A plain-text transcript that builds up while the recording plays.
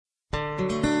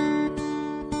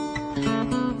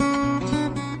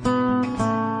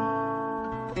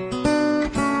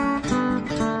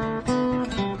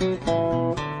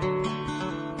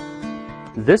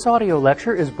This audio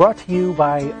lecture is brought to you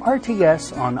by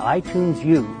RTS on iTunes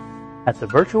U at the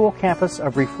virtual campus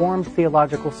of Reformed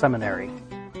Theological Seminary.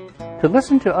 To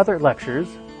listen to other lectures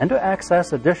and to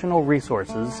access additional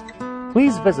resources,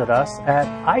 please visit us at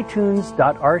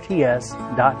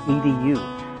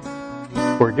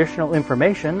itunes.rts.edu. For additional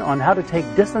information on how to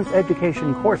take distance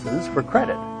education courses for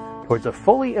credit towards a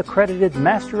fully accredited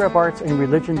Master of Arts in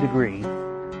Religion degree,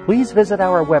 please visit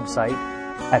our website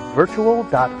at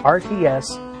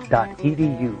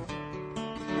virtual.rts.edu.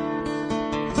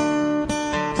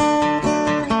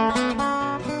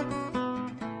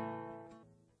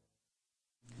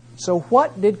 So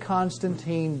what did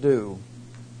Constantine do?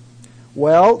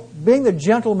 Well, being the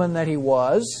gentleman that he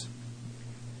was,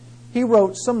 he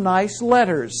wrote some nice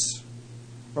letters.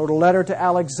 Wrote a letter to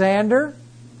Alexander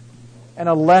and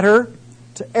a letter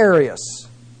to Arius,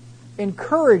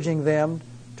 encouraging them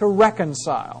to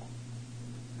reconcile.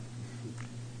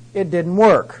 It didn't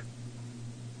work.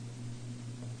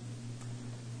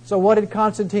 So what did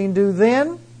Constantine do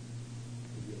then?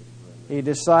 He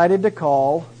decided to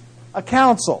call a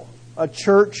council, a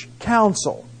church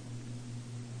council.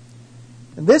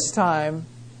 And this time,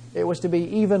 it was to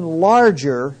be even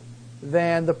larger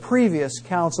than the previous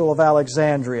Council of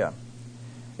Alexandria.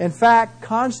 In fact,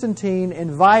 Constantine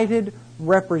invited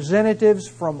representatives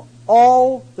from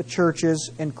all the churches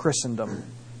in Christendom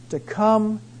to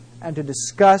come and to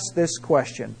discuss this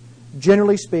question.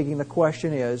 Generally speaking, the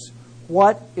question is,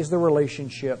 what is the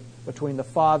relationship between the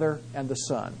Father and the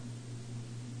Son?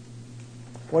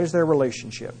 What is their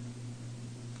relationship?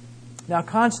 Now,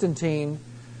 Constantine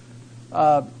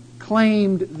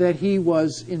claimed that he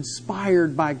was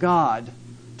inspired by God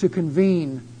to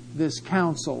convene this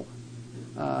council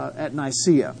at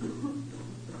Nicaea.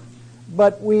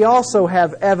 But we also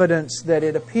have evidence that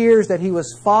it appears that he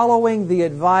was following the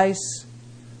advice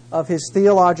of his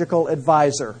theological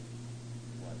advisor.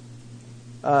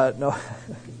 Hosius,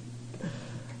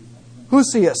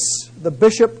 the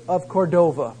Bishop of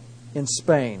Cordova in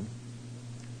Spain.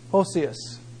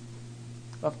 Hosius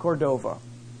of Cordova.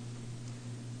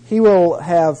 He will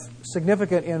have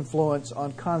significant influence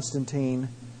on Constantine,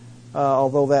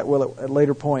 although that will at a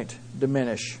later point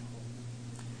diminish.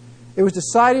 It was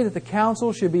decided that the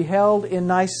council should be held in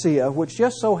Nicaea, which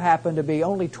just so happened to be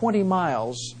only 20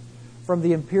 miles from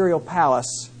the imperial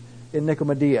palace in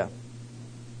Nicomedia.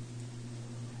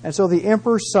 And so the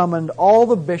emperor summoned all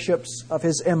the bishops of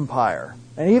his empire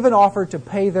and even offered to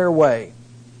pay their way.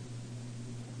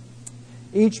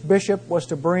 Each bishop was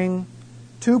to bring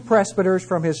 2 presbyters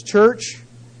from his church,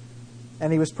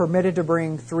 and he was permitted to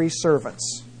bring 3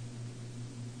 servants.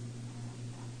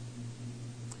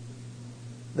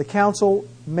 The council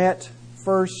met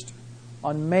first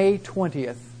on May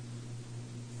 20th,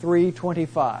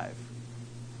 325.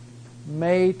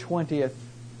 May 20th,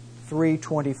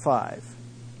 325.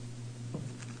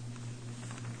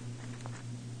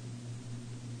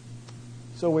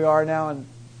 So we are now in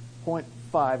point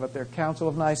 5 up there, Council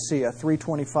of Nicaea,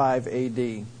 325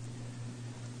 A.D.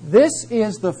 This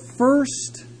is the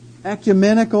first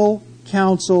ecumenical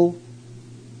council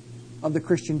of the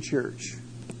Christian church.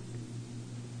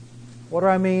 What do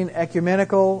I mean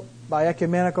ecumenical? By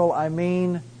ecumenical, I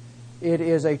mean it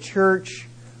is a church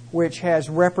which has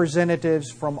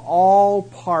representatives from all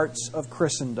parts of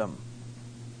Christendom.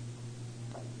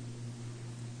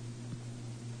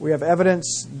 We have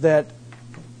evidence that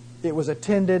it was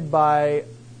attended by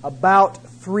about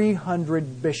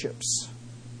 300 bishops,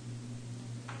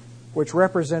 which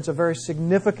represents a very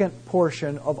significant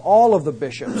portion of all of the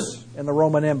bishops in the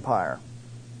Roman Empire.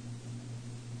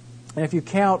 And if you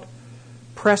count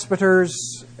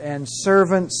presbyters and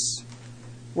servants,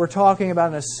 we're talking about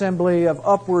an assembly of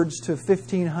upwards to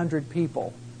 1,500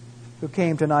 people who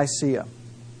came to Nicaea.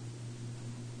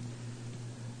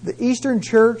 The Eastern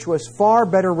Church was far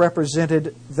better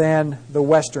represented than the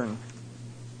Western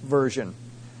version,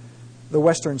 the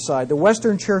Western side. The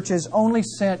Western churches only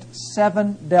sent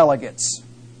 7 delegates.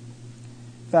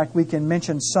 In fact, we can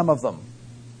mention some of them.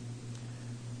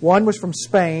 One was from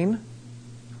Spain,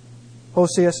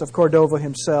 Hosius of Cordova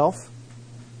himself.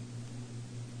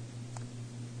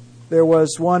 There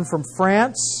was one from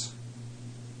France,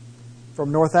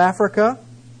 from North Africa,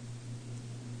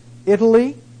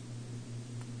 Italy,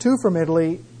 2 from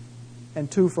Italy, and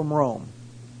 2 from Rome.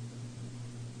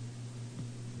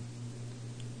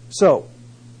 So,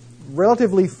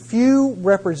 relatively few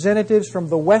representatives from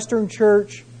the Western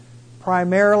Church.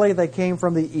 Primarily, they came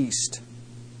from the East.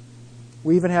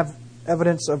 We even have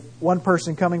evidence of one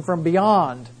person coming from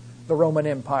beyond the Roman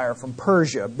Empire, from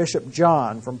Persia, Bishop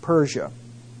John from Persia.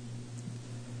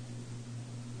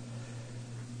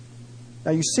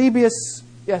 Now, Eusebius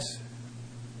Yes?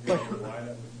 Why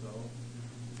that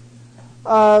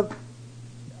was so?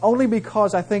 Only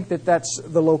because I think that's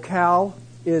the locale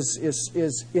is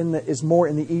more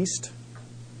in the east,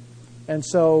 and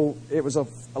so it was a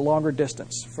longer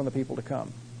distance from the people to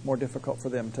come, more difficult for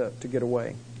them to get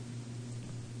away.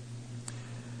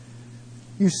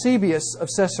 Eusebius of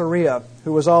Caesarea,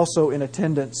 who was also in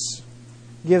attendance,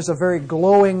 gives a very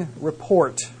glowing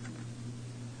report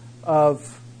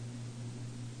of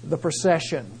the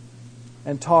procession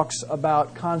and talks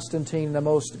about Constantine in the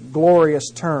most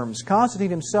glorious terms. Constantine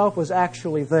himself was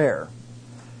actually there.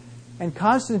 And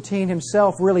Constantine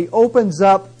himself really opens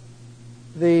up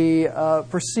the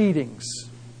proceedings.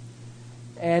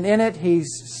 And in it he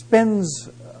spends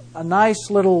a nice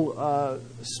little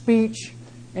speech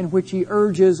in which he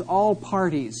urges all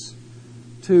parties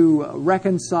to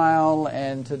reconcile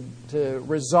and to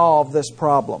resolve this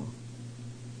problem.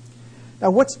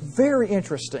 Now, what's very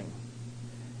interesting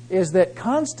is that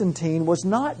Constantine was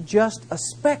not just a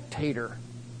spectator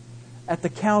at the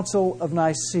Council of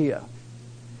Nicaea.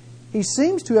 He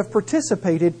seems to have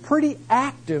participated pretty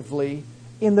actively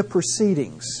in the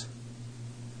proceedings.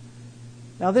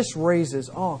 Now, this raises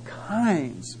all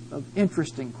kinds of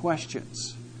interesting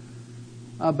questions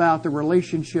about the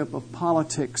relationship of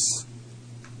politics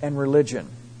and religion.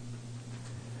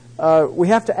 We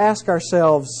have to ask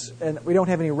ourselves, and we don't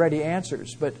have any ready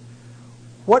answers, but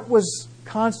what was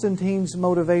Constantine's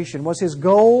motivation? Was his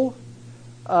goal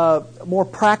more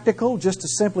practical, just to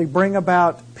simply bring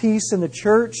about peace in the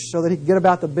church so that he could get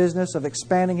about the business of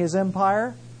expanding his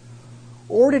empire?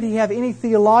 Or did he have any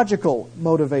theological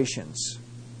motivations?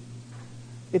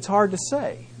 It's hard to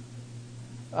say.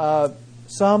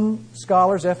 Some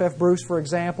scholars, F.F. Bruce, for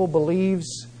example,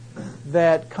 believes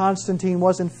that Constantine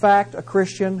was in fact a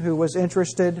Christian who was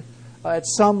interested at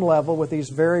some level with these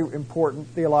very important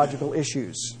theological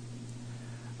issues.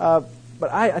 But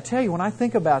I tell you, when I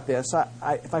think about this,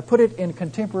 if I put it in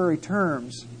contemporary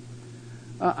terms,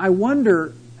 I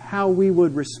wonder how we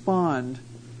would respond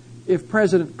if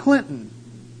President Clinton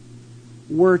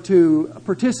were to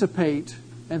participate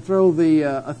and throw the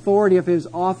authority of his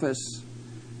office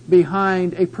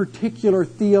behind a particular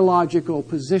theological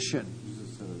position.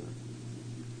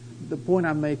 The point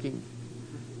I'm making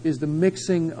is the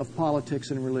mixing of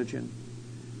politics and religion.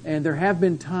 And there have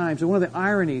been times, and one of the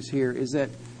ironies here is that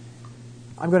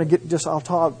I'm going to get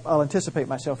I'll anticipate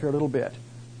myself here a little bit,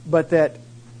 but that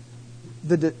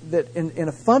in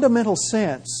a fundamental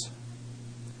sense,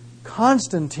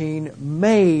 Constantine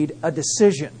made a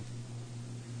decision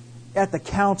at the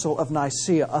Council of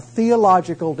Nicaea, a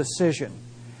theological decision.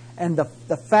 And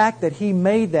the fact that he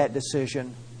made that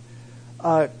decision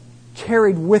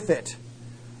carried with it,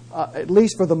 at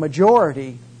least for the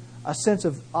majority, a sense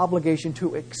of obligation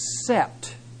to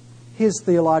accept his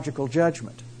theological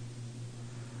judgment.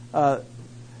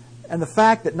 And the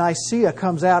fact that Nicaea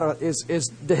comes out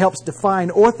helps define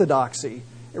orthodoxy.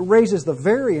 It raises the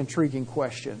very intriguing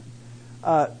question.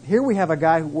 Here we have a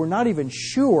guy who we're not even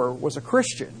sure was a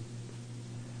Christian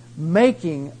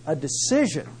making a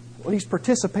decision. Well, he's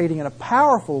participating in a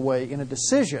powerful way in a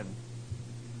decision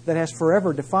that has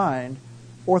forever defined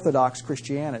Orthodox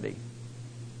Christianity.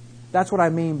 That's what I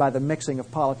mean by the mixing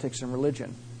of politics and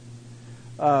religion.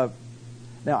 Now,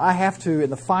 I have to, in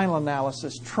the final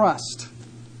analysis, trust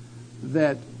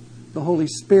that the Holy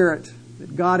Spirit,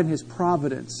 that God in His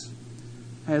providence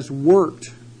has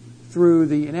worked through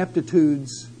the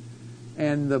ineptitudes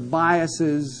and the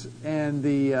biases and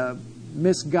the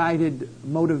misguided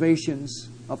motivations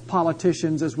of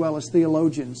politicians as well as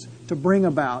theologians to bring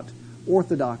about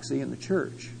orthodoxy in the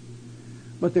church.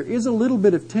 But there is a little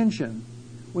bit of tension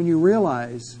when you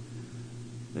realize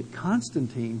that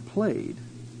Constantine played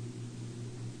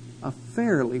a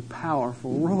fairly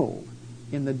powerful role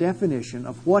in the definition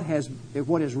of what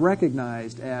is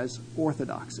recognized as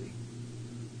orthodoxy.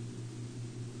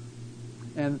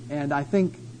 And I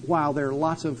think while there are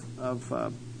lots of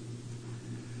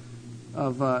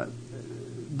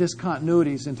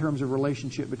discontinuities in terms of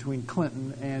relationship between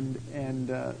Clinton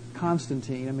and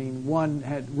Constantine. I mean, one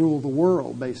had ruled the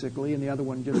world, basically, and the other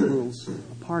one just rules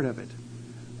a part of it.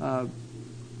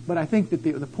 But I think that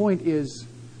the point is,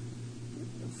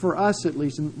 for us at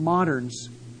least, moderns,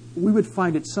 we would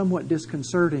find it somewhat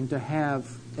disconcerting to have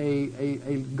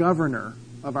a governor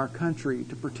of our country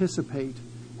to participate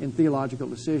in theological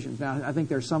decisions. Now, I think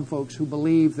there are some folks who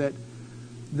believe that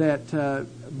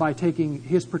by taking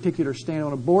his particular stand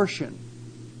on abortion,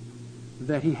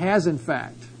 that he has in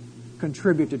fact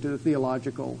contributed to the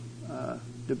theological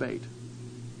debate,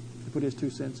 to put his 2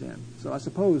 cents in. So I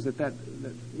suppose that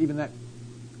even that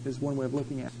is one way of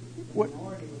looking at it.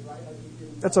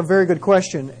 That's a very good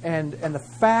question. And the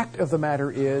fact of the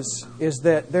matter is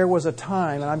that there was a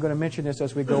time, and I'm going to mention this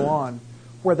as we go on,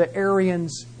 where the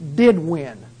Arians did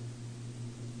win.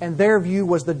 And their view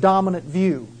was the dominant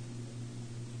view.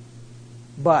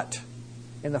 But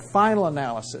in the final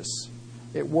analysis,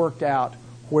 it worked out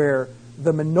where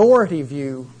the minority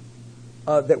view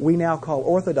that we now call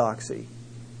orthodoxy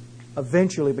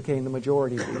eventually became the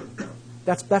majority view.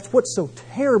 That's what's so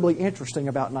terribly interesting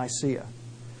about Nicaea,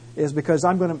 is because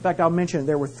in fact, I'll mention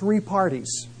there were three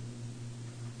parties,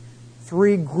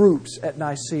 three groups at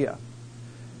Nicaea.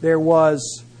 There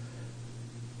was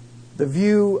the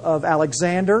view of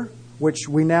Alexander, which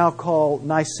we now call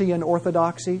Nicene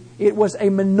Orthodoxy. It was a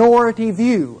minority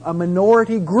view, a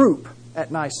minority group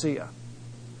at Nicaea.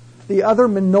 The other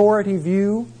minority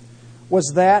view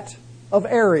was that of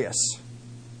Arius.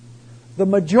 The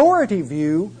majority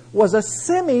view was a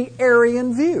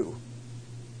semi-Arian view.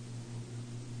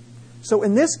 So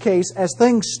in this case, as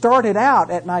things started out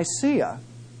at Nicaea,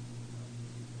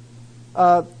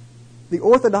 the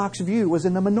Orthodox view was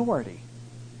in the minority.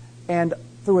 And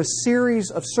through a series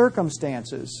of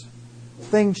circumstances,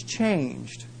 things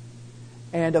changed.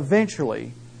 And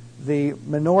eventually, the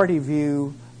minority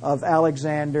view of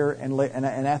Alexander and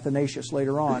Athanasius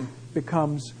later on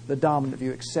becomes the dominant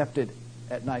view accepted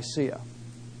at Nicaea.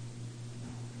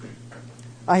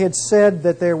 I had said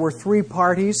that there were three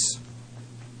parties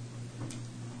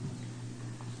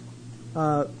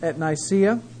at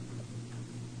Nicaea.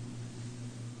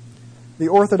 The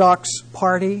Orthodox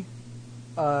party,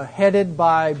 headed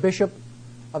by Bishop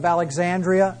of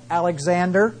Alexandria,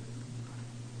 Alexander.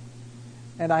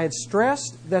 And I had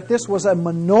stressed that this was a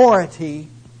minority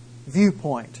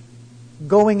viewpoint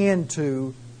going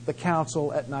into the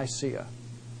council at Nicaea.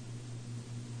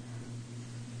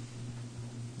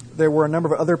 There were a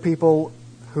number of other people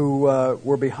who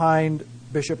were behind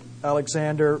Bishop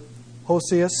Alexander,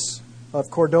 Hosius of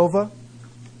Cordova.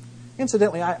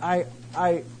 Incidentally,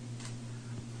 I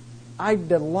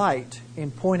delight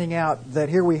in pointing out that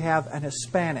here we have an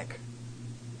Hispanic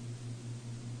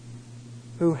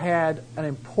who had an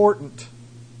important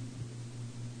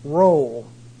role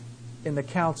in the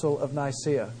Council of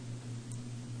Nicaea.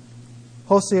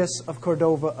 Hosius of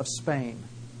Cordova of Spain.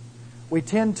 We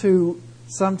tend to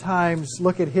sometimes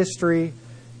look at history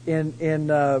in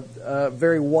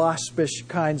very waspish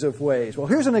kinds of ways. Well,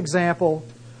 here's an example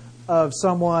of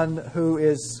someone who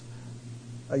is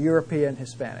a European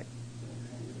Hispanic.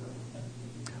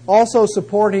 Also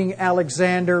supporting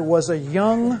Alexander was a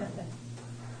young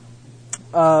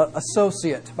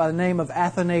associate by the name of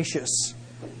Athanasius,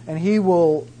 and he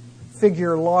will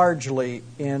figure largely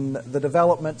in the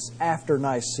developments after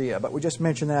Nicaea, but we just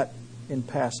mentioned that in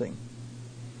passing.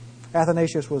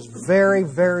 Athanasius was very,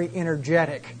 very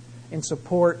energetic in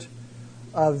support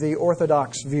of the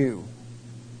Orthodox view.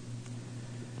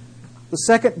 The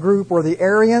second group were the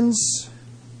Arians.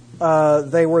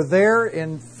 They were there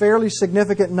in fairly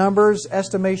significant numbers.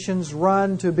 Estimations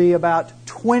run to be about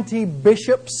 20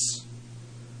 bishops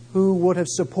who would have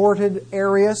supported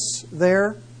Arius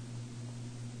there.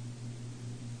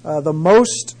 The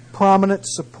most prominent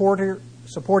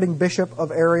supporting bishop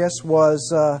of Arius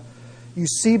was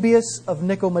Eusebius of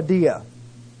Nicomedia.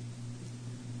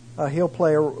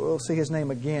 We'll see his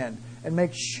name again. And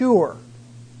make sure,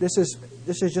 this is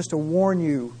just to warn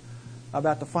you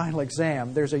about the final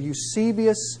exam. There's a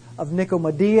Eusebius of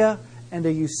Nicomedia and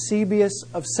a Eusebius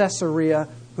of Caesarea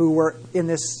who were in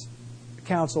this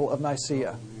council of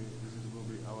Nicaea. This will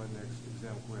be our next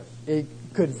exam question. It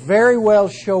could very well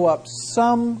show up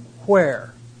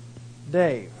somewhere.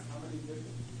 Dave?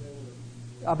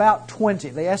 About 20.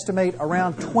 They estimate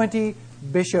around 20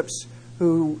 bishops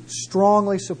who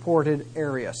strongly supported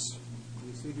Arius.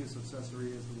 Eusebius of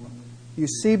Caesarea is the one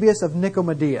Eusebius of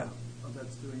Nicomedia.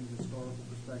 that's doing historical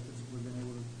perspectives. We've been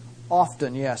able to.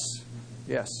 Often, yes.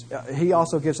 Yes. He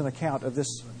also gives an account of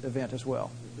this event as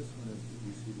well. This one is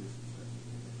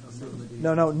Eusebius.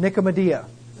 No, Nicomedia.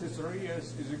 Caesarea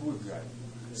is a good guy.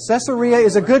 Caesarea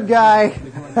is a good guy.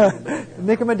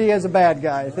 Nicomedia is a bad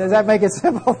guy. Does that make it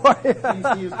simple for you?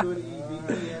 EC is good, EBT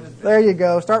is There you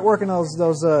go. Start working those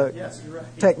yes, you're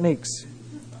right. techniques.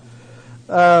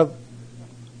 At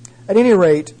any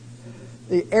rate,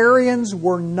 the Arians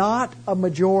were not a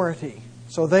majority,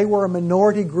 so they were a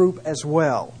minority group as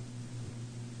well.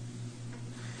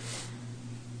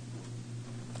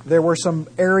 There were some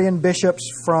Arian bishops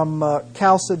from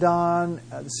Chalcedon,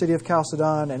 the city of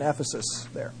Chalcedon, and Ephesus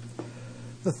there.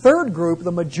 The third group,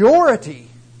 the majority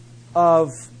of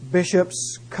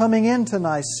bishops coming into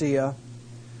Nicaea,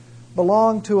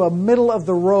 belonged to a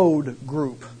middle-of-the-road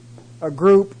group. a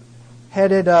group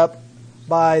headed up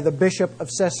by the bishop of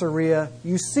Caesarea,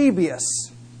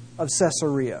 Eusebius of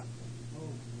Caesarea.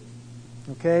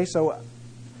 Okay, so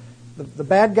the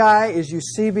bad guy is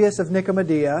Eusebius of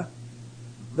Nicomedia.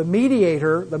 The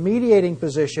mediating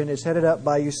position is headed up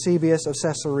by Eusebius of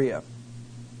Caesarea.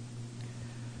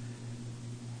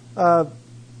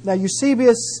 Now,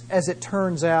 Eusebius, as it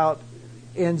turns out,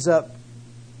 ends up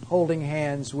holding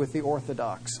hands with the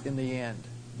Orthodox in the end.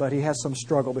 But he has some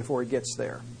struggle before he gets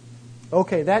there.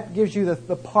 Okay, that gives you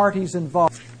the parties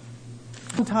involved.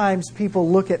 Sometimes people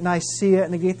look at Nicaea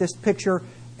and they get this picture.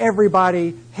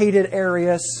 Everybody hated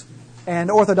Arius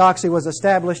and orthodoxy was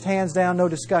established, hands down, no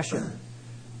discussion.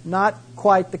 Not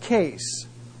quite the case.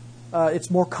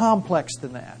 It's more complex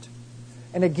than that.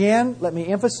 And again, let me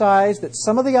emphasize that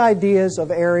some of the ideas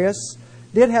of Arius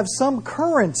did have some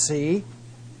currency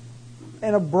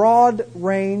in a broad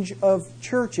range of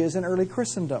churches in early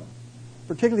Christendom,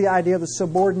 particularly the idea of the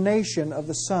subordination of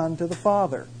the Son to the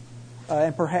Father.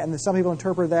 And some people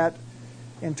interpret that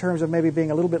in terms of maybe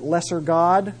being a little bit lesser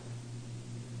God.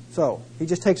 So, he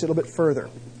just takes it a little bit further.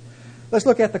 Let's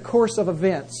look at the course of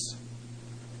events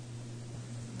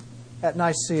at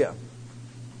Nicaea.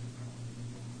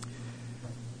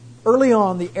 Early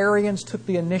on, the Arians took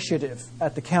the initiative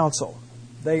at the council.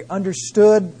 They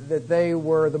understood that they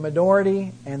were the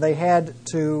minority and they had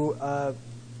to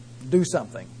do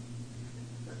something.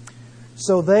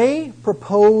 So they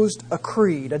proposed a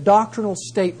creed, a doctrinal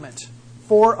statement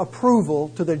for approval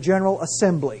to the General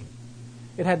Assembly.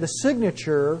 It had the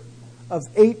signature of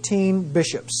 18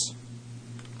 bishops.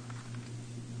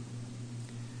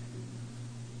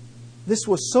 This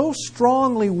was so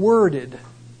strongly worded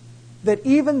that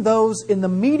even those in the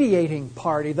mediating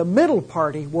party, the middle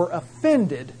party, were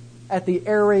offended at the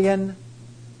Arian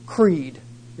creed,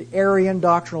 the Arian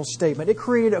doctrinal statement. It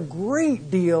created a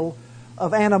great deal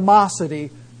of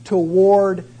animosity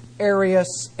toward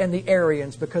Arius and the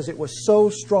Arians because it was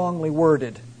so strongly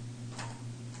worded.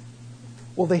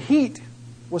 Well, the heat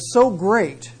was so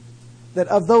great that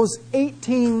of those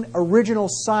 18 original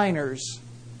signers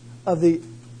of the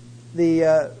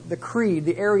creed,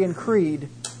 the Arian creed,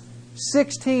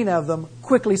 16 of them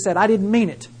quickly said, "I didn't mean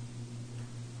it.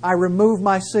 I removed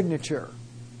my signature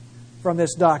from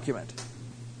this document,"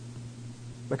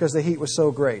 because the heat was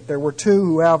so great. There were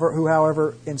two who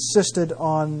however, insisted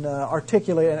on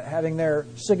articulating, having their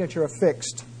signature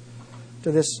affixed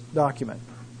to this document.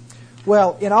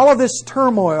 Well, in all of this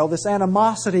turmoil, this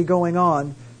animosity going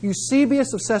on,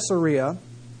 Eusebius of Caesarea,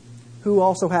 who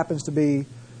also happens to be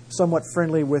somewhat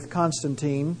friendly with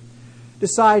Constantine,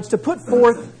 decides to put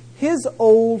forth his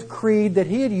old creed that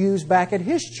he had used back at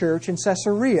his church in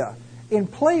Caesarea in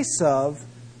place of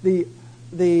the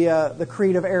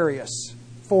creed of Arius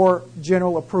for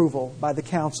general approval by the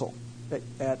council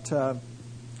at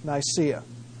Nicaea.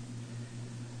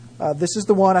 This is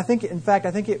the one, I think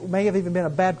it may have even been a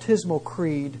baptismal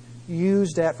creed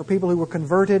used for people who were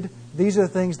converted. These are the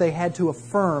things they had to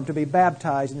affirm to be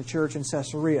baptized in the church in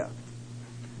Caesarea.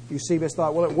 Eusebius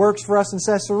thought, well, it works for us in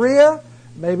Caesarea,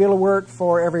 maybe it'll work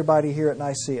for everybody here at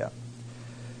Nicaea.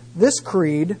 This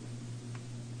creed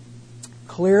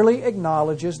clearly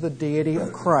acknowledges the deity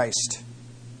of Christ.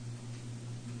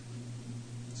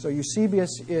 So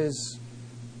Eusebius is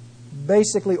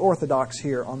basically orthodox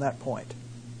here on that point.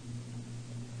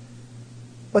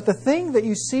 But the thing that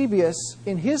Eusebius,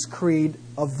 in his creed,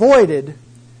 avoided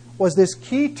was this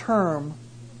key term,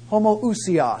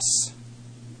 homoousios.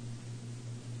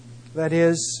 That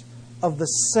is, of the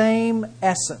same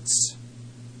essence.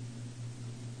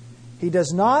 He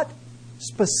does not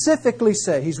specifically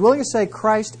say, he's willing to say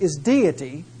Christ is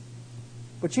deity,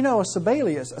 but you know, a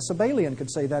Sabellian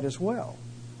could say that as well.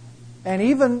 And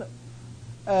even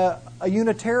a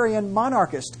Unitarian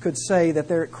monarchist could say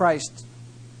that Christ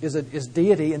is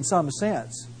deity in some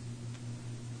sense.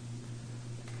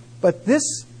 But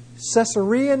this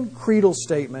Caesarean creedal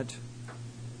statement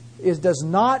does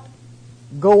not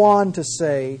go on to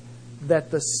say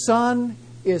that the Son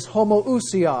is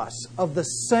homoousios, of the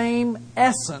same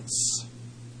essence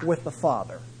with the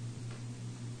Father.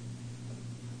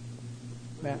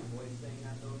 Matt?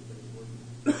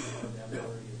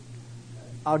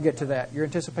 I'll get to that. You're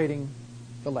anticipating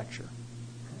the lecture.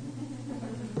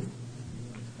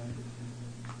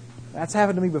 That's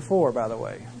happened to me before, by the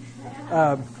way.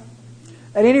 At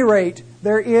any rate,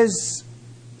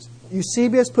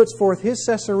 Eusebius puts forth his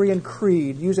Caesarean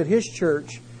creed, used at his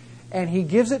church, and he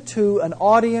gives it to an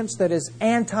audience that is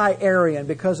anti-Arian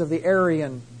because of the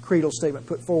Arian creedal statement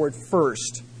put forward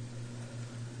first.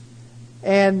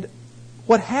 And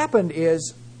what happened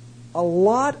is a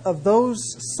lot of those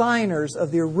signers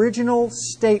of the original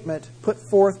statement put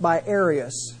forth by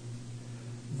Arius,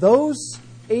 those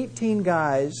 18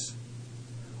 guys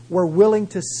were willing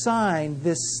to sign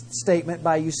this statement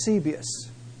by Eusebius.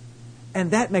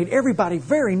 And that made everybody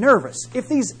very nervous. If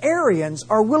these Arians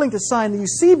are willing to sign the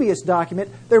Eusebius document,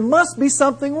 there must be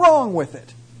something wrong with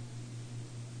it.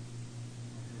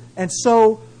 And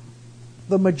so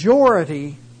the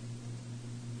majority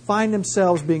find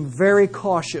themselves being very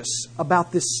cautious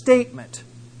about this statement,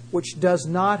 which does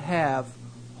not have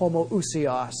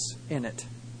homoousios in it.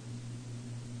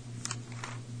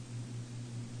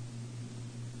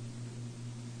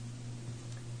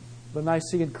 The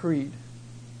Nicene Creed.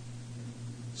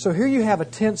 So here you have a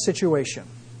tense situation.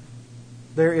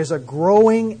 There is a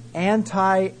growing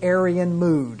anti-Arian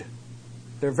mood.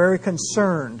 They're very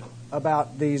concerned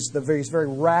about these very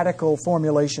radical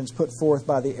formulations put forth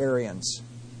by the Arians.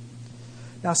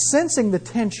 Now, sensing the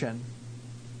tension,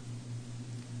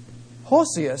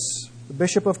 Hosius, the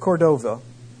Bishop of Cordova,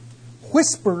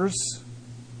 whispers,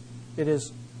 it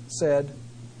is said,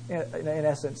 in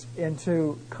essence,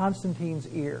 into Constantine's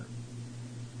ear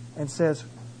and says,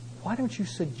 why don't you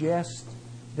suggest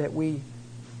that we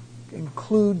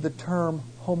include the term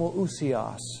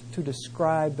homoousios to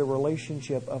describe the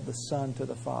relationship of the Son to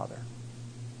the Father?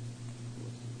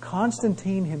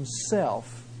 Constantine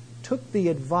himself took the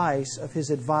advice of his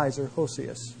advisor,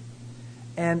 Hosius,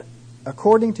 and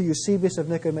according to Eusebius of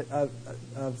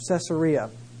Caesarea,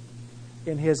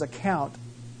 in his account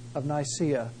of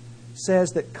Nicaea,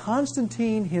 says that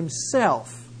Constantine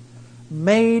himself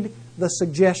made the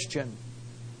suggestion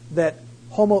that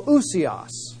homoousios,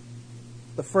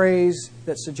 the phrase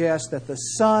that suggests that the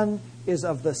Son is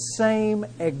of the same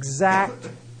exact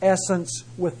essence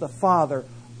with the Father,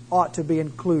 ought to be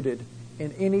included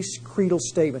in any creedal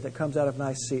statement that comes out of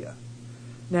Nicaea.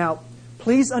 Now,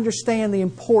 please understand the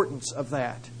importance of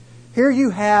that. Here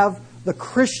you have the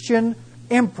Christian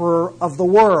emperor of the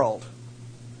world,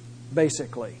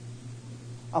 basically,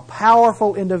 a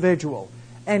powerful individual.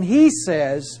 And he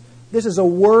says, this is a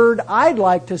word I'd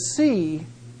like to see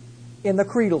in the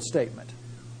creedal statement.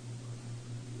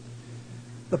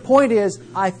 The point is,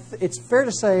 it's fair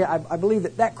to say, I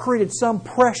believe that created some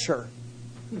pressure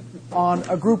on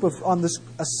on this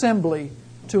assembly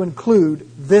to include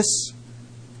this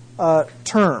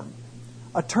term.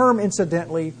 A term,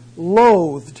 incidentally,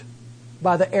 loathed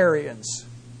by the Arians.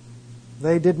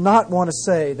 They did not want to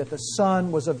say that the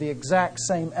Son was of the exact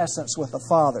same essence with the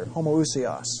Father,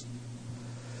 homoousios.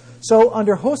 So,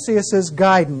 under Hosius'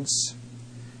 guidance,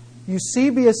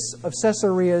 Eusebius of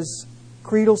Caesarea's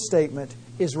creedal statement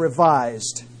is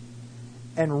revised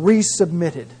and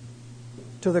resubmitted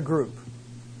to the group.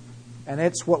 And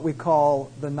it's what we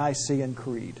call the Nicene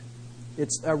Creed.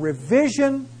 It's a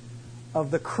revision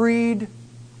of the creed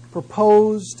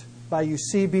proposed by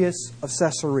Eusebius of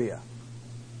Caesarea.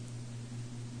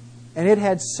 And it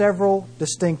had several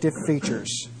distinctive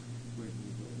features.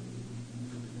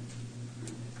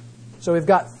 So we've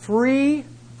got three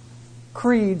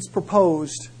creeds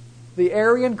proposed. The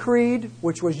Arian Creed,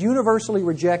 which was universally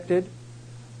rejected.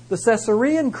 The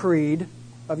Caesarean Creed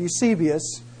of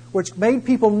Eusebius, which made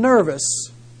people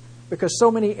nervous because so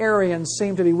many Arians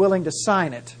seemed to be willing to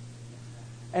sign it.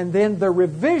 And then the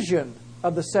revision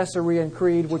of the Caesarean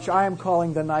Creed, which I am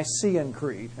calling the Nicene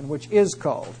Creed, and which is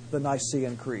called the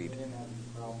Nicene Creed. They didn't have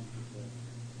any problems with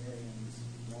the Arians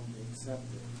wanting to accept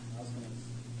it. I was going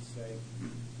to say,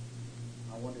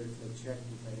 I wonder if they checked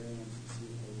with the Arians to see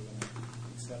if they were going to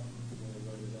accept it before they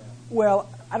voted it out. Well,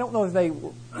 I don't know if they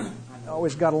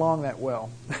always got along that well.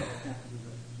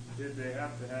 Did they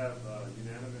have to have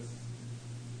unanimous?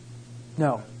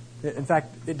 No. In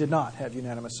fact, it did not have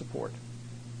unanimous support.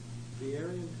 The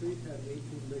Arian Creed had 18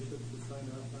 bishops who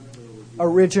signed off on it, or was it?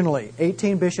 Originally,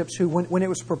 18 bishops who, when it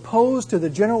was proposed to the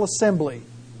General Assembly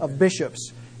of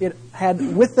bishops, it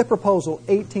had, with the proposal,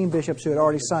 18 bishops who had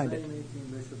already signed it. The same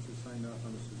 18 bishops who signed off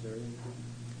on the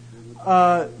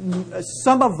Caesarean Creed?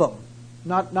 Some of them.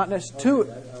 Not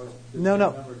necessarily. Okay, No. The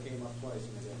number came up twice,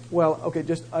 I guess. Well, okay,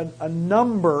 just a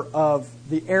number of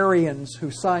the Arians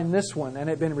who signed this one and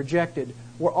had been rejected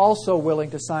were also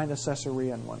willing to sign the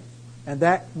Caesarean one. And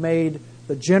that made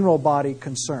the general body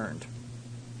concerned.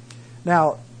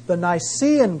 Now, the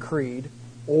Nicene Creed,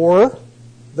 or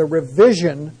the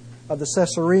revision of the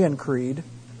Caesarean Creed,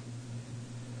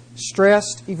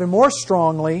 stressed even more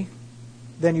strongly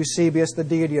than Eusebius the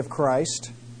deity of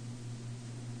Christ.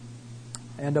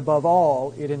 And above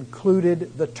all, it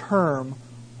included the term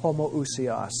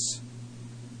homoousios,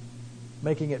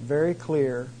 making it very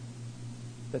clear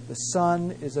that the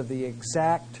Son is of the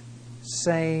exact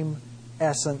same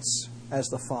essence as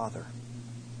the Father.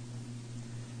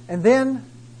 And then,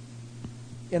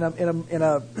 in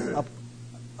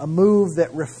a move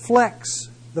that reflects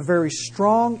the very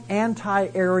strong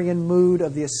anti-Arian mood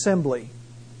of the assembly,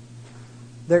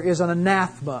 there is an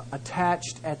anathema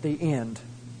attached at the end,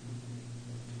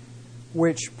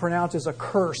 which pronounces a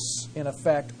curse, in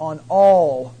effect, on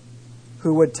all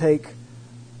who would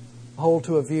hold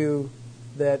to a view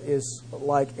that is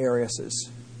like Arius's.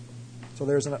 So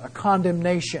there's a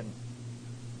condemnation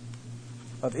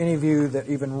of any view that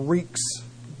even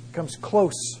comes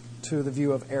close to the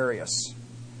view of Arius.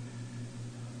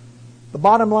 The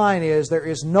bottom line is there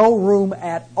is no room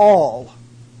at all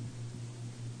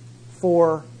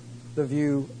for the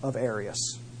view of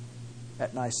Arius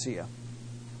at Nicaea.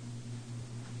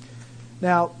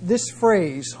 Now, this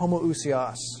phrase,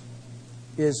 homoousios,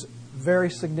 is very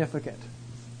significant.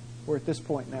 We're at this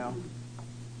point now.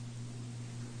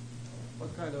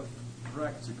 What kind of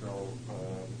practical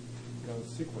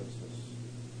consequences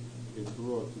it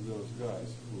brought to those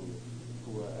guys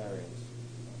who were Arians?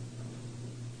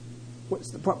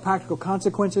 What's the practical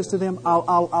consequences to them?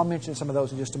 I'll mention some of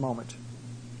those in just a moment.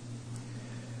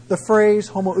 The phrase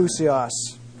homoousios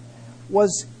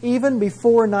was, even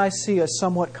before Nicaea,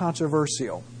 somewhat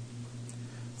controversial.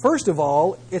 First of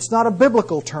all, it's not a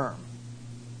biblical term.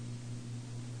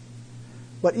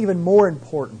 But even more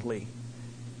importantly,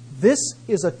 this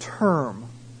is a term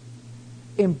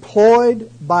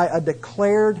employed by a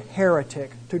declared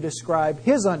heretic to describe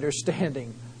his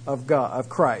understanding of God, of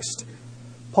Christ.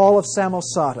 Paul of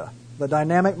Samosata, the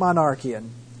dynamic monarchian,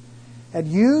 had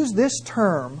used this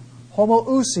term,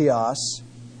 homoousios,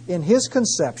 in his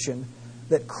conception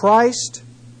that Christ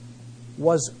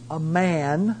was a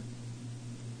man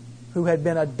who had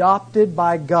been adopted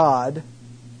by God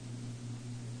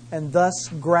and thus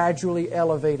gradually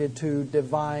elevated to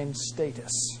divine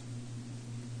status.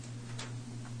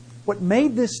 What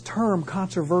made this term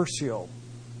controversial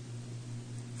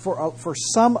for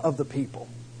some of the people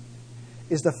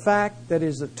is the fact that it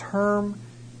is a term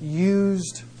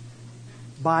used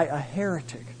by a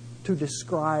heretic to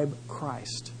describe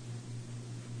Christ.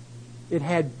 It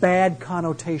had bad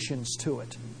connotations to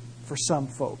it for some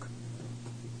folk.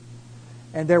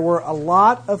 And there were a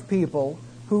lot of people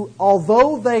who,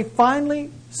 although they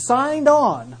finally signed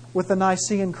on with the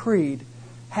Nicene Creed,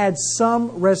 had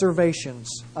some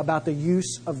reservations about the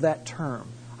use of that term.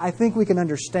 I think we can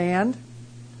understand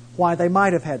why they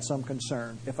might have had some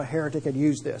concern if a heretic had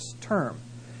used this term.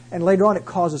 And later on it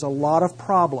causes a lot of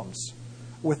problems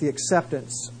with the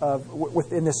acceptance of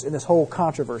within this whole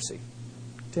controversy.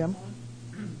 Tim?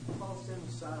 Paul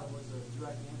Samosata was a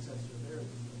direct ancestor of Arius,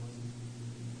 wasn't he?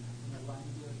 In that line of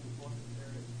years before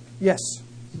Arius. Yes.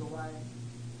 So why, I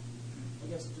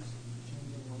guess just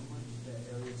changing language that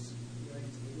Arius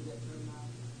hated that term now?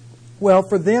 Well,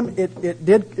 for them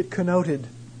it connoted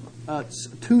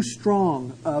too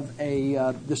strong of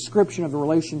a description of the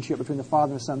relationship between the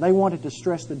Father and the Son. They wanted to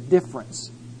stress the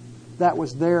difference. That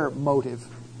was their motive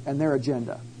and their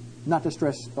agenda, not to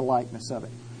stress the likeness of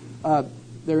it.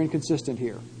 They're inconsistent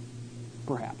here,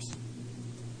 perhaps. Do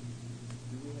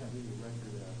we have any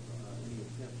record of any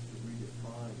attempts to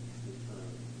redefine the term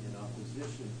in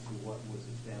opposition to what was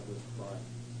established by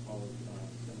Paul of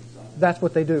Samosata? That's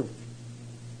what they do.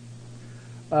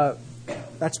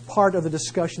 That's part of the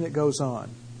discussion that goes on,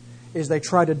 is they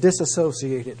try to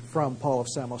disassociate it from Paul of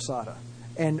Samosata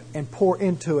and pour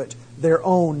into it their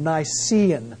own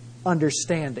Nicene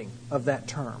understanding of that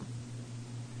term.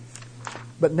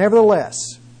 But nevertheless,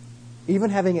 even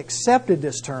having accepted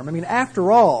this term, I mean,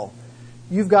 after all,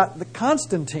 you've got the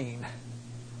Constantine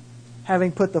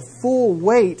having put the full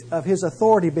weight of his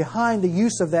authority behind the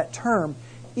use of that term.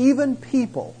 Even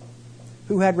people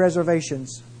who had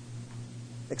reservations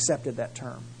accepted that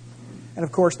term. And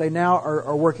of course, they now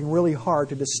are working really hard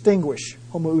to distinguish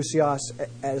homoousios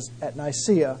as at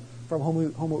Nicaea from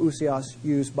homoousios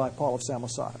used by Paul of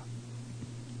Samosata.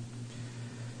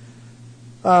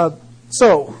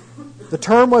 So, the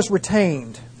term was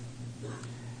retained.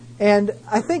 And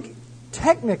I think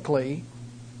technically,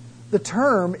 the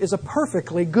term is a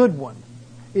perfectly good one.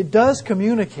 It does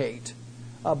communicate,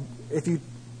 if you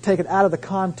take it out of the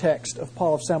context of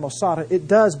Paul of Samosata, it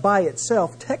does by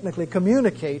itself technically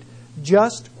communicate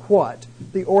just what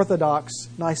the Orthodox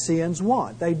Nicaeans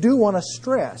want. They do want to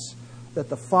stress that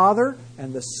the Father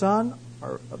and the Son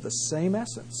are of the same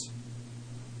essence.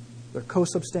 They're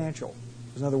consubstantial,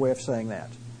 is another way of saying that.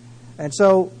 And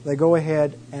so they go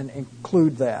ahead and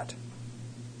include that.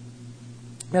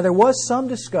 Now, there was some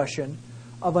discussion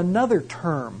of another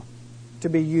term to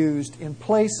be used in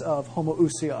place of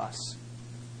homoousios.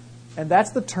 And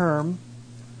that's the term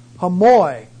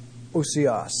homoi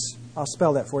Homoousios. I'll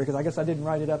spell that for you because I guess I didn't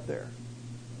write it up there.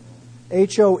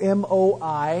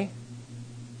 Homoi,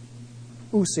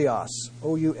 ousios,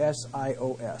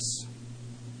 Ousios.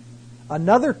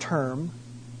 Another term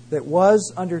that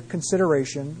was under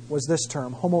consideration was this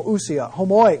term, homoousios,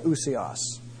 Homoi,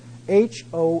 ousios,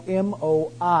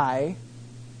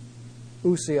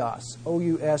 Ousios.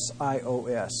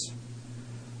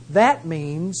 That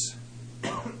means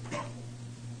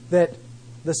that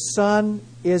the Son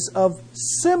is of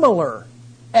similar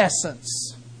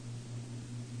essence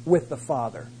with the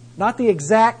Father. Not the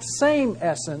exact same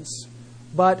essence,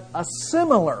 but a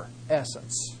similar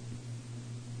essence.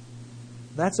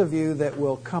 That's a view that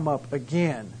will come up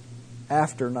again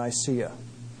after Nicaea.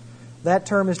 That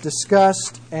term is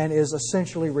discussed and is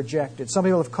essentially rejected. Some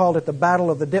people have called it the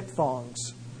battle of the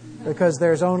diphthongs because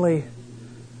there's only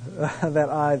that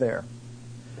I there.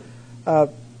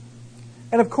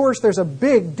 And of course, there's a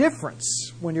big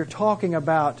difference when you're talking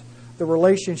about the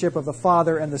relationship of the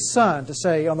Father and the Son to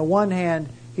say, on the one hand,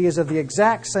 He is of the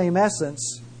exact same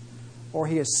essence, or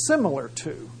He is similar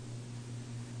to.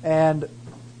 And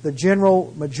the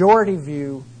general majority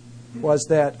view was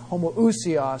that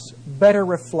homoousios better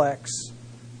reflects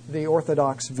the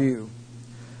Orthodox view.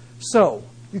 So,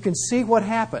 you can see what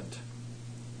happened.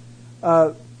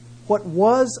 What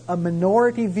was a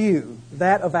minority view,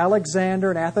 that of Alexander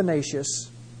and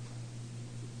Athanasius,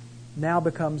 now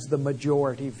becomes the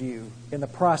majority view in the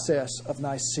process of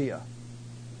Nicaea.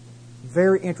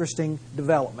 Very interesting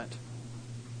development.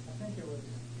 I think it was,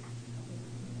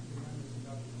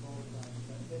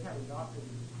 they had adopted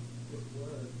this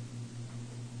word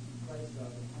in place of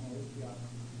homoousios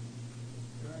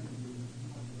during the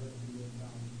controversy with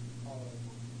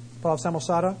Paul of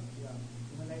Samosata? Yeah.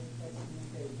 When they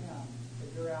excommunicated him,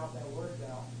 if you're out, that word's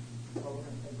out, so we're going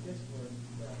to take this word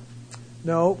instead.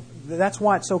 No, that's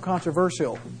why it's so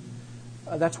controversial.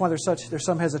 That's why there's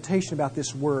some hesitation about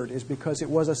this word, is because it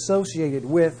was associated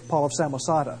with Paul of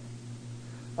Samosata.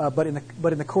 But in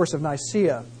the course of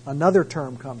Nicaea, another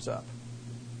term comes up.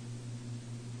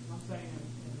 I'm saying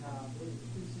in I believe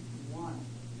 261,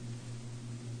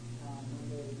 when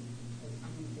they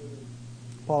excommunicated,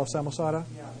 Paul of Samosata?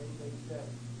 yeah, they said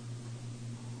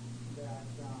that,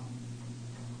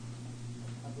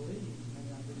 I believe, maybe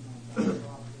I'm getting my facts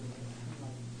off here,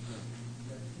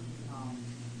 but it seemed like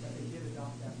that they did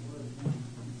adopt that word again.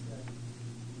 He said,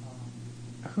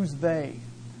 Who's they?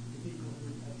 the people who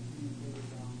excommunicated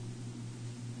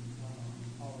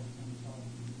Paul of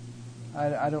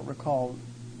Samosata. I don't recall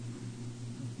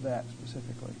that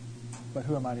specifically. But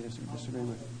who am I to disagree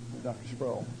with Dr.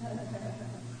 Sproul?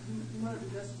 You might have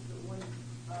addressed it when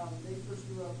they first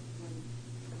grew up, when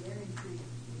the Arian Creed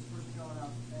was first going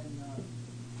up, and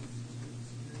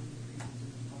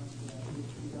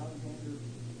Alexander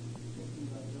thinking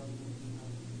about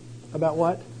Alexander. About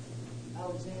what?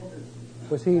 Alexander.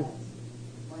 Was he?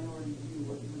 Minority view.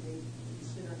 Were they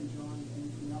considering drawing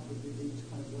anything up, or did they just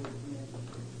kind of go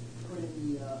put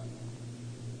in the?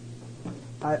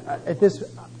 At this,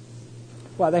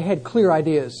 well, they had clear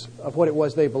ideas of what it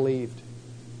was they believed.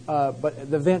 But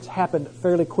the events happened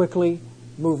fairly quickly,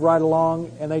 moved right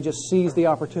along, and they just seized the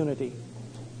opportunity.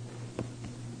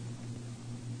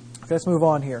 Okay, let's move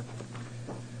on here.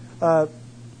 I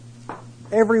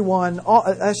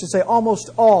should say almost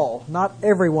all, not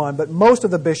everyone, but most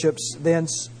of the bishops then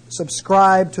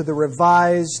subscribed to the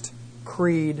revised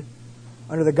creed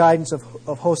under the guidance of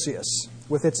Hosius,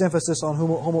 with its emphasis on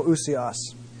homoousios.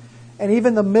 And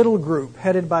even the middle group,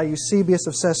 headed by Eusebius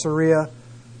of Caesarea,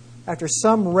 after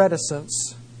some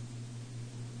reticence,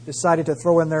 decided to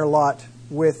throw in their lot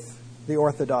with the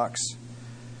Orthodox.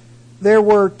 There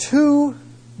were two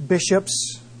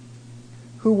bishops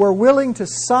who were willing to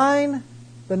sign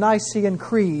the Nicene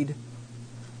Creed,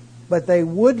 but they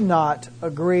would not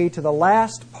agree to the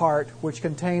last part, which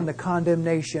contained the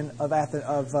condemnation of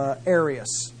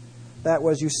Arius. That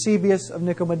was Eusebius of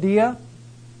Nicomedia,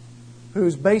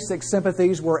 whose basic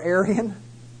sympathies were Arian,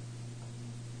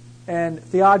 and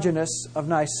Theogenes of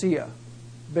Nicaea,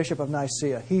 Bishop of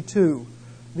Nicaea. He too,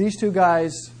 these two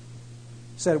guys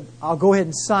said, I'll go ahead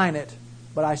and sign it,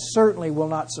 but I certainly will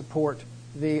not support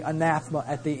the anathema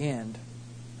at the end.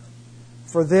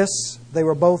 For this, they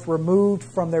were both removed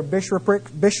from their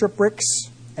bishoprics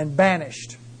and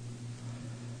banished.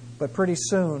 But pretty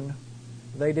soon,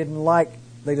 they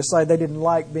decided they didn't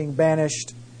like being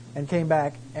banished and came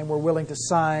back and were willing to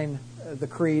sign the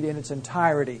creed in its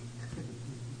entirety.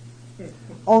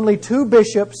 Only two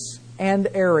bishops and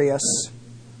Arius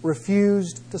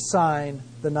refused to sign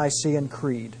the Nicene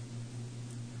Creed.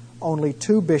 Only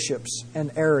two bishops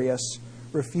and Arius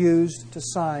refused to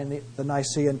sign the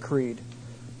Nicene Creed.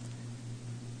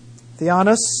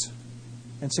 Theonas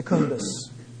and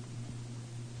Secundus.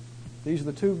 These are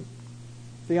the two.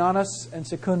 Theonas and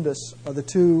Secundus are the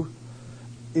two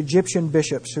Egyptian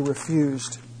bishops who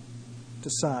refused to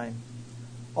sign.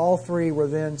 All three were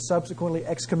then subsequently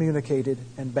excommunicated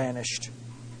and banished.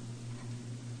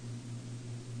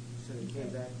 So he came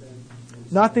back then?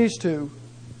 Not these two.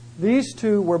 These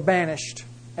two were banished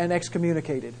and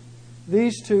excommunicated.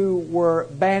 These two were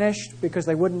banished because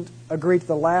they wouldn't agree to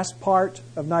the last part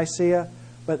of Nicaea,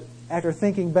 but after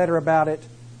thinking better about it,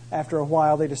 after a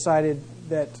while they decided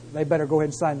that they better go ahead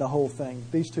and sign the whole thing.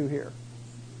 These two here.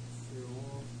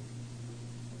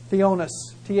 Theonas,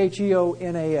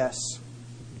 Theonas.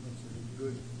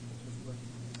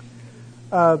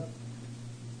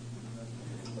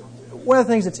 One of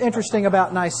the things that's interesting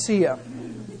about Nicaea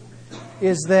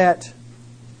is that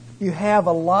you have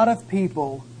a lot of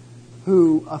people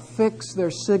who affix their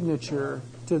signature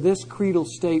to this creedal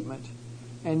statement,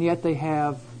 and yet they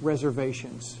have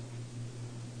reservations.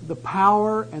 The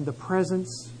power and the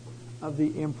presence of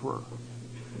the emperor,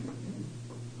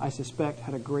 I suspect,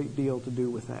 had a great deal to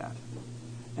do with that.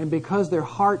 And because their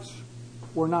hearts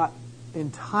were not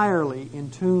entirely in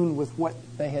tune with what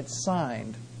they had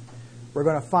signed, we're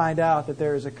going to find out that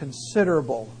there is a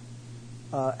considerable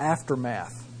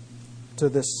aftermath to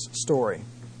this story.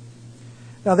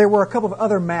 Now, there were a couple of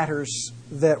other matters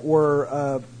that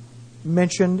were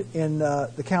mentioned in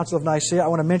the Council of Nicaea. I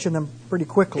want to mention them pretty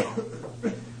quickly.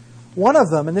 One of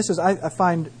them, and this is I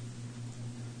find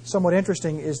somewhat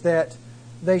interesting, is that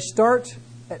they start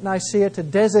at Nicaea to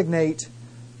designate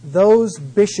those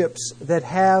bishops that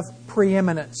have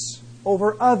preeminence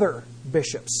over other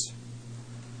bishops.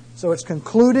 So it's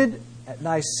concluded at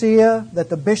Nicaea that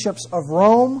the bishops of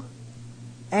Rome,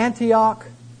 Antioch,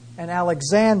 and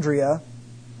Alexandria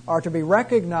are to be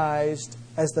recognized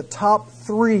as the top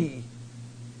three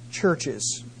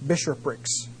churches,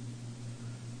 bishoprics.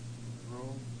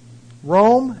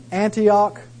 Rome,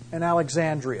 Antioch, and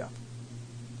Alexandria.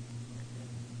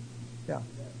 Yeah.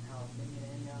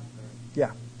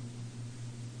 Yeah.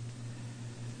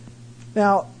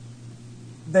 Now,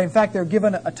 they're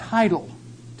given a title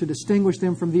to distinguish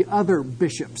them from the other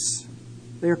bishops.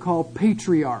 They are called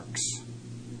patriarchs.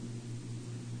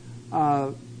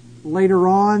 Later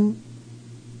on,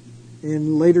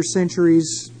 in later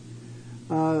centuries,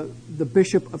 the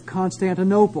Bishop of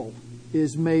Constantinople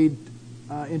is made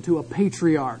into a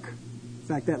patriarch. In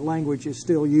fact, that language is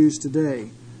still used today.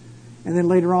 And then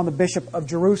later on, the Bishop of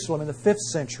Jerusalem in the 5th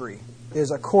century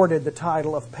is accorded the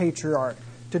title of patriarch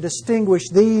to distinguish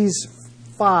these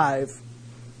 5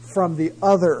 from the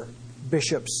other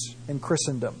bishops in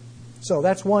Christendom. So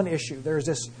that's one issue. There's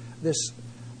this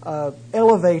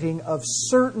elevating of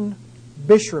certain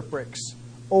bishoprics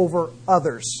over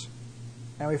others.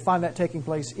 And we find that taking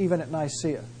place even at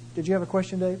Nicaea. Did you have a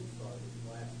question, Dave?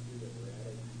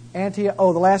 Antioch.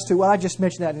 Oh, the last two. Well, I just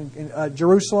mentioned that in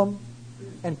Jerusalem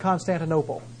and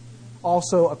Constantinople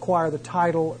also acquire the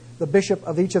title. The bishop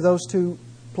of each of those two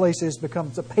places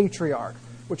becomes a patriarch,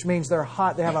 which means they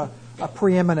have a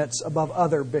preeminence above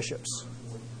other bishops.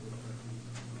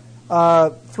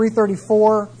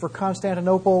 334 for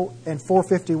Constantinople and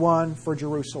 451 for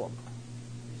Jerusalem.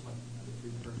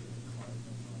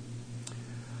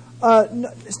 No,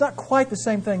 it's not quite the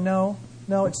same thing. No,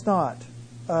 it's not.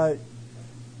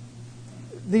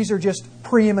 These are just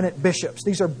preeminent bishops.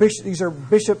 These are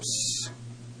bishops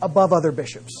above other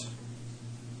bishops.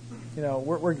 You know,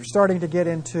 we're starting to get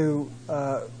into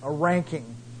a ranking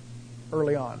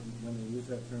early on. When they use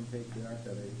that term patriarch,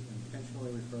 are they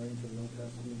intentionally referring to the Old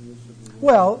Testament use of the word?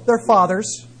 Well, they're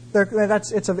fathers.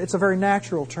 It's a very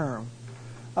natural term.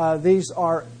 It's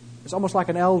almost like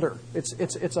an elder. It's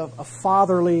a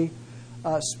fatherly,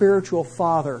 spiritual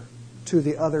father to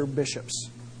the other bishops.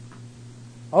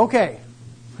 Okay.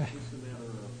 Is this a matter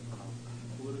of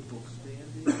political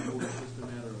standing, or is it just a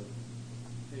matter of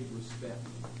paid respect?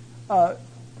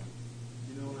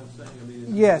 You know what I'm saying? I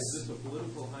mean, yes. Is this a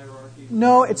political hierarchy?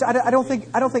 No, I don't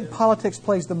think politics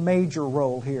plays the major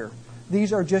role here.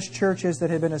 These are just churches that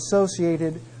have been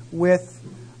associated with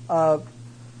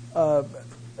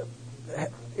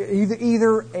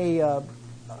either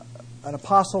an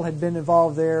apostle had been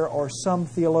involved there, or some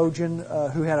theologian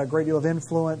who had a great deal of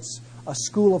influence. A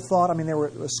school of thought. I mean, there were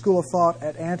a school of thought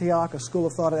at Antioch, a school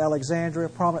of thought at Alexandria,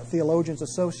 prominent theologians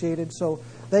associated. So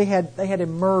they had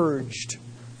emerged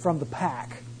from the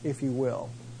pack, if you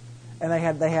will, and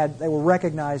they were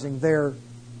recognizing their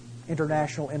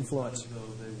international influence. As though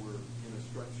they were in a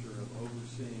structure of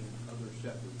overseeing other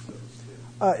shepherds, so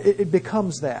to speak. It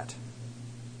becomes that,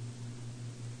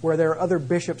 where there are other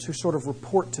bishops who sort of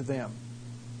report to them.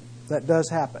 That does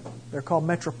happen. They're called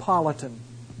metropolitan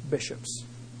bishops.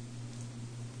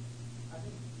 I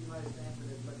think you might have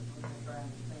answered it, but I'm going to try and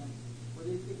understand. Were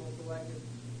these people selected,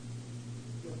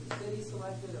 was the city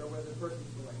selected, or was the person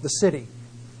selected? The city.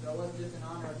 So it wasn't just in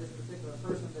honor of this particular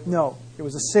person? No, it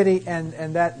was a city,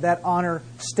 and that honor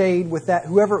stayed with that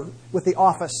whoever with the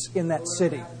office in that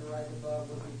city. Happened to rise above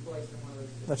would be placed in one of those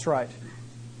cities. That's right.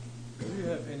 Do you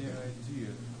have any idea,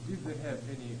 did they have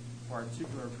any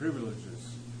particular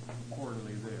privileges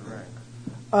accordingly they rank?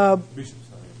 Bishops,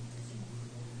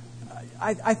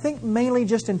 I mean. I think mainly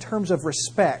just in terms of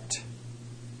respect.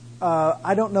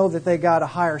 I don't know that they got a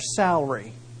higher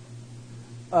salary,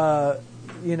 but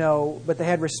they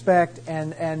had respect,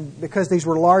 and because these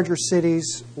were larger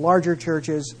cities, larger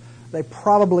churches, they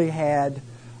probably had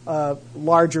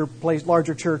larger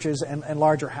churches and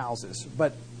larger houses.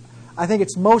 But I think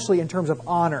it's mostly in terms of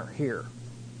honor here.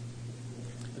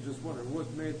 I just wonder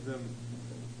what made them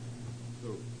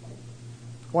so.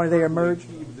 Why did they emerge?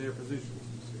 Keep their positions.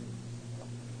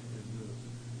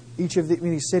 Each of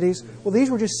these cities? Well, these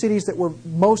were just cities that were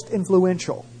most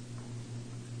influential.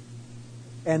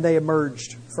 And they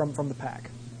emerged from the pack.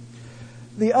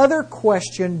 The other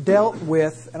question dealt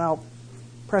with, and I'll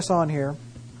press on here,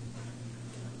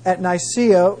 at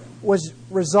Nicaea was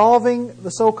resolving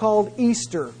the so-called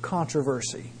Easter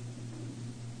controversy.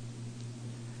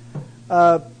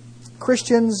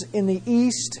 Christians in the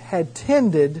East had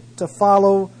tended to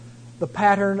follow the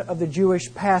pattern of the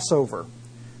Jewish Passover,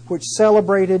 which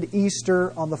celebrated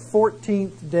Easter on the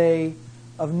 14th day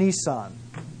of Nisan.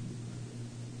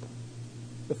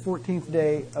 The 14th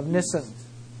day of Nisan. It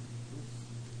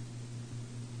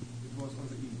was on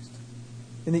the east.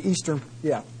 In the eastern,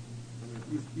 yeah.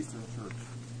 Eastern Church.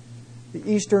 The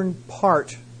eastern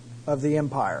part of the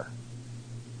empire.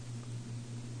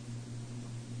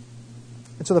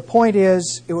 And so the point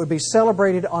is, it would be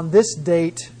celebrated on this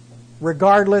date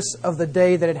regardless of the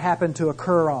day that it happened to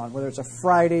occur on, whether it's a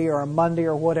Friday or a Monday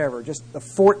or whatever, just the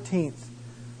 14th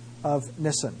of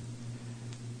Nisan.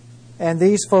 And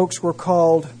these folks were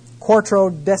called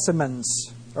Quartodecimans,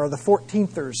 or the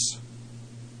 14thers.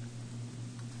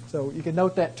 So you can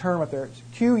note that term up there. It's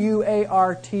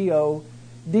Quarto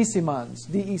decimans,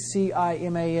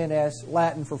 Decimans,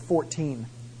 Latin for 14.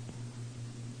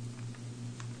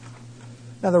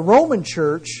 Now the Roman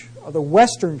Church, or the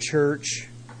Western Church,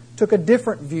 took a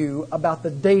different view about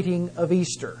the dating of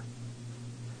Easter.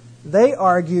 They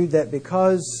argued that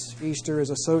because Easter is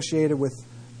associated with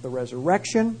the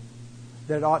resurrection,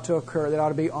 that it ought to occur, that it ought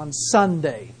to be on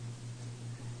Sunday.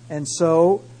 And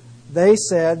so they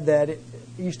said that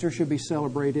Easter should be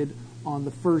celebrated on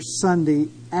the first Sunday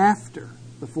after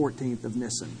the 14th of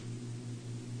Nisan.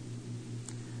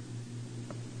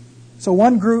 So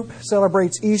one group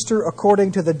celebrates Easter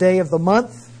according to the day of the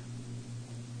month.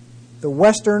 The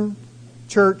Western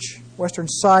Church, Western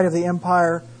side of the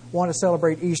empire, want to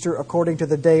celebrate Easter according to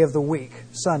the day of the week,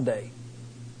 Sunday.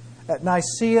 At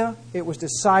Nicaea, it was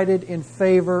decided in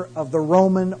favor of the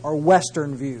Roman or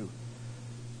Western view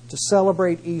to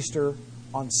celebrate Easter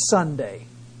on Sunday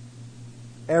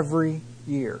every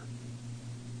year.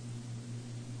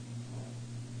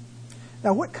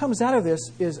 Now, what comes out of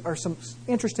this are some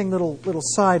interesting little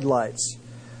sidelights.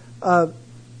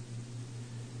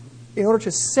 In order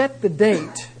to set the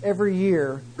date every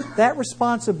year, that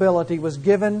responsibility was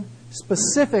given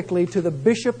specifically to the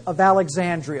Bishop of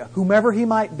Alexandria, whomever he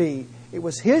might be. It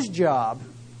was his job,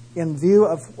 in view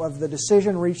of the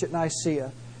decision reached at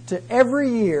Nicaea, to every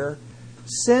year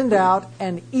send out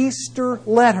an Easter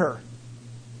letter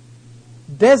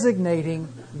designating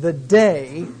the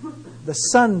day, the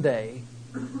Sunday,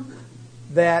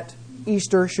 that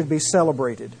Easter should be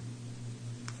celebrated.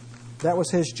 That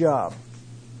was his job.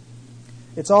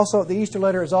 It's also, the Easter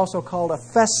letter is also called a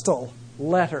festal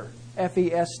letter,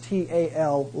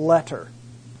 Festal letter.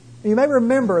 You may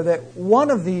remember that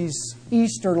one of these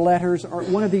Easter letters, or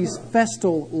one of these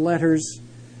festal letters,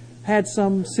 had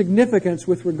some significance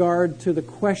with regard to the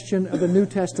question of the New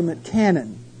Testament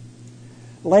canon.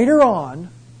 Later on,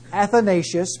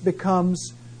 Athanasius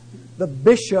becomes the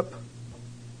bishop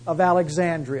of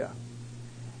Alexandria.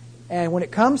 And when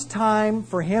it comes time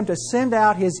for him to send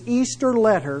out his Easter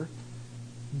letter,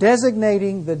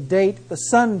 designating the date, the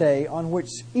Sunday on which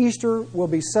Easter will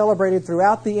be celebrated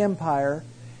throughout the empire,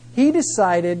 he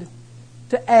decided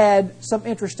to add some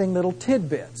interesting little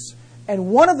tidbits. And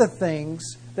one of the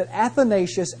things that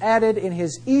Athanasius added in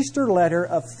his Easter letter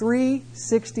of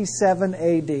 367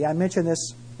 AD, I mentioned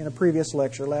this in a previous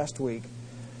lecture last week,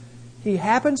 he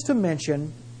happens to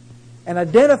mention and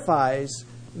identifies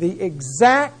the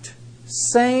exact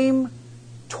same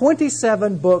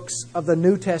 27 books of the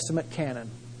New Testament canon.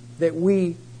 that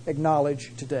we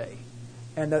acknowledge today.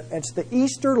 And it's the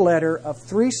Easter letter of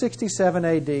 367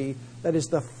 AD that is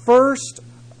the first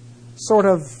sort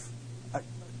of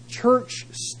church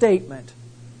statement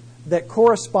that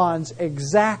corresponds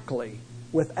exactly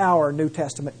with our New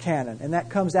Testament canon. And that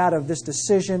comes out of this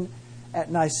decision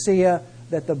at Nicaea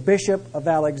that the Bishop of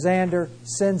Alexander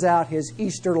sends out his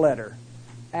Easter letter.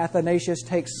 Athanasius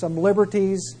takes some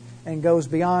liberties and goes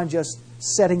beyond just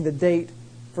setting the date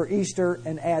for Easter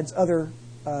and adds other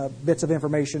bits of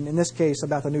information, in this case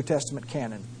about the New Testament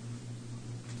canon.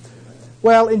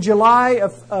 Well, in July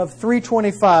of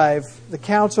 325, the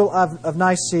Council of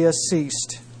Nicaea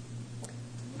ceased.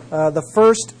 The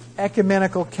First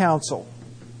Ecumenical Council.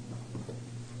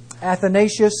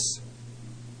 Athanasius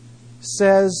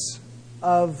says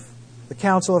of the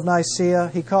Council of Nicaea,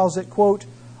 he calls it, quote,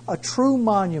 a true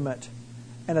monument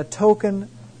and a token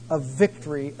of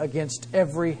victory against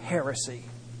every heresy.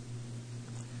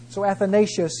 So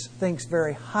Athanasius thinks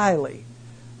very highly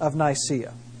of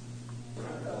Nicaea.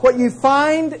 What you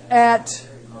find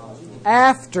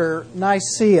after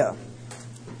Nicaea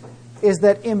is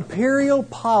that imperial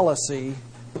policy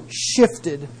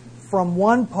shifted from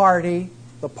one party,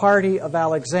 the party of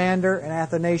Alexander and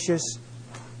Athanasius,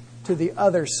 to the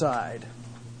other side,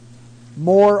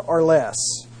 more or less.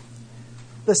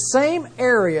 The same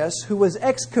Arius who was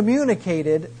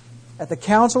excommunicated at the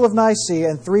Council of Nicaea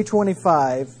in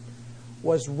 325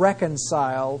 was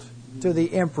reconciled to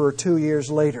the emperor 2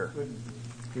 years later.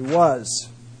 He was.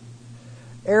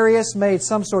 Arius made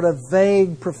some sort of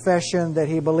vague profession that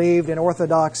he believed in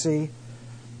orthodoxy,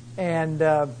 and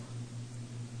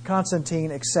Constantine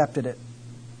accepted it.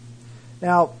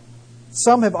 Now,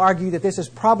 some have argued that this is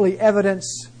probably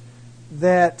evidence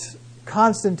that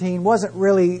Constantine wasn't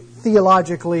really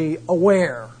theologically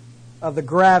aware of the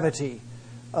gravity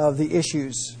of the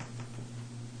issues.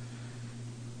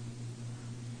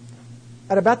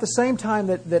 At about the same time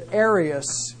that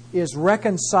Arius is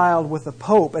reconciled with the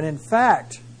Pope, and in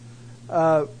fact,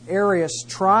 Arius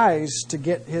tries to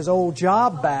get his old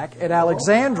job back at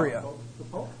Alexandria.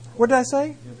 What did I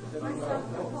say?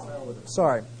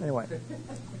 Sorry. Anyway.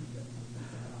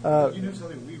 You knew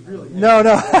something we really No.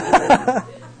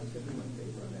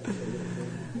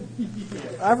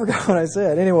 I forgot what I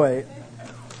said. Anyway,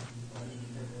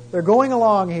 they're going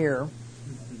along here.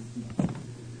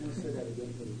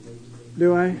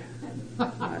 Do I?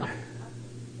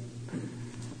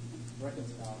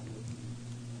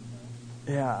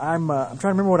 Yeah, I'm trying to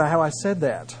remember how I said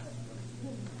that.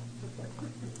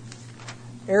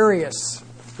 Arius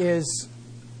is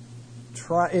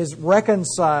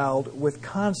reconciled with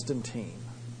Constantine.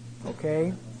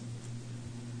 Okay?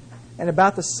 And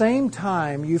about the same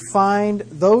time, you find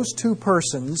those two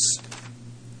persons,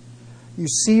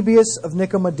 Eusebius of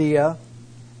Nicomedia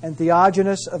and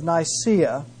Theogenes of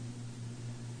Nicaea,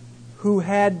 who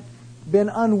had been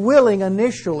unwilling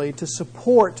initially to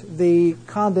support the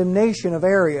condemnation of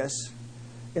Arius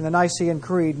in the Nicene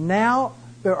Creed, now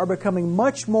they are becoming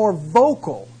much more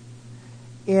vocal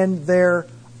in their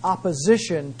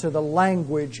opposition to the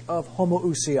language of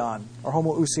homoousion or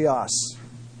homoousios.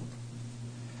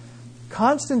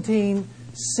 Constantine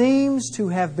seems to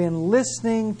have been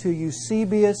listening to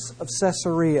Eusebius of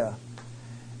Caesarea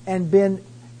and been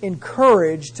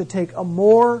encouraged to take a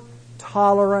more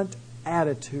tolerant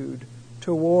attitude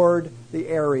toward the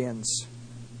Arians.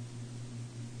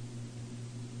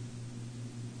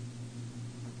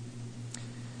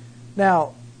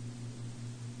 Now,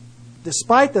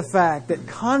 despite the fact that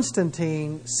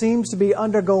Constantine seems to be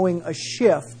undergoing a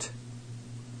shift,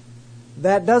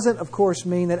 that doesn't, of course,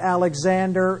 mean that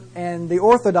Alexander and the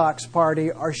Orthodox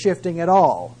party are shifting at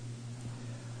all.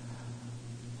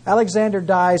 Alexander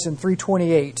dies in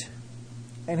 328,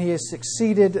 and he is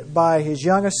succeeded by his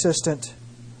young assistant,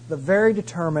 the very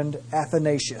determined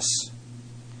Athanasius.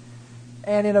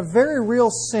 And in a very real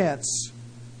sense,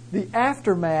 the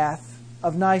aftermath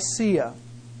of Nicaea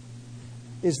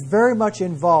is very much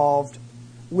interwoven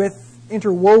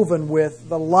with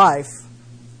the life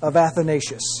of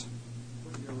Athanasius.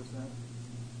 What year was that?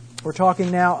 We're talking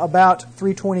now about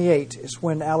 328 is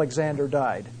when Alexander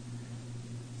died.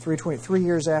 3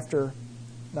 years after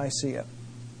Nicaea.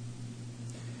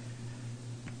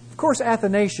 Of course,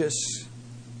 Athanasius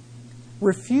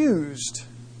refused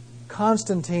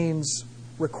Constantine's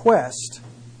request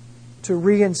to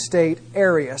reinstate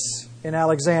Arius in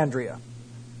Alexandria.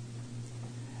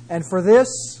 And for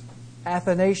this,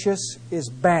 Athanasius is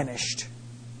banished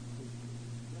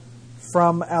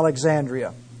from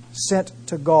Alexandria, sent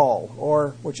to Gaul,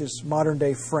 which is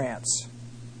modern-day France.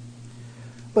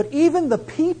 But even the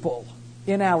people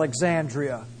in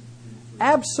Alexandria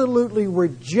absolutely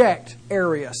reject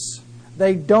Arius.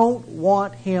 They don't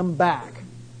want him back.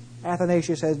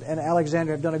 Athanasius and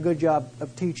Alexander have done a good job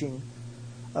of teaching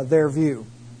their view.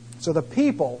 So the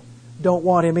people don't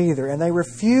want him either, and they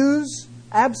refuse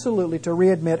absolutely to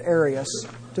readmit Arius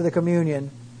to the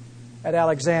communion at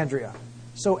Alexandria.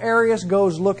 So Arius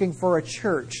goes looking for a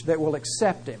church that will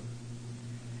accept him,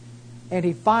 and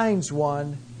he finds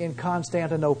one in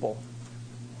Constantinople.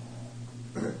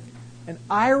 An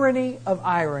irony of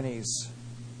ironies.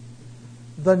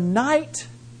 The night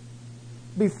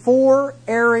before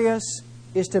Arius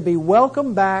is to be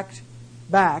welcomed back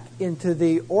into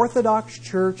the Orthodox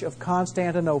Church of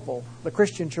Constantinople, the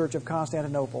Christian Church of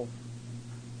Constantinople,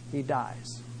 he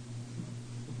dies.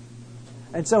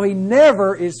 And so he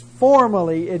never is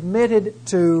formally admitted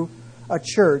to a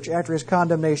church after his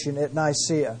condemnation at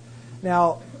Nicaea.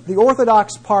 Now, the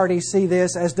Orthodox party see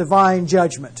this as divine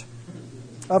judgment,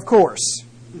 of course.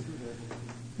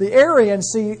 The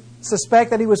Arians suspect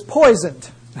that he was poisoned.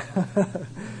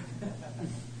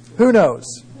 Who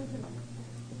knows?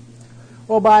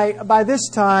 Well, by this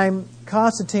time,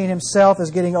 Constantine himself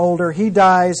is getting older. He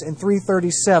dies in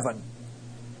 337.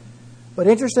 But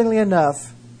interestingly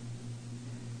enough,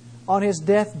 on his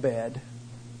deathbed,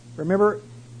 remember,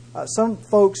 some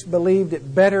folks believed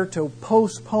it better to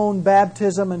postpone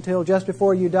baptism until just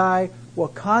before you die. Well,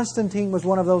 Constantine was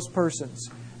one of those persons.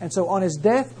 And so on his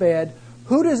deathbed,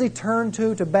 who does he turn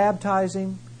to baptize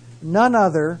him? None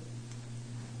other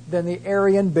than the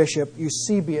Arian bishop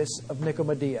Eusebius of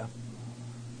Nicomedia.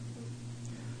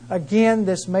 Again,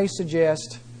 this may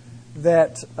suggest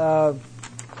that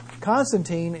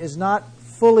Constantine is not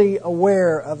fully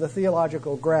aware of the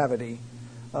theological gravity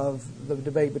of the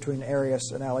debate between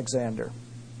Arius and Alexander.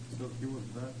 So he was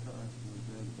baptized on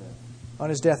his deathbed. On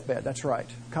his deathbed, that's right.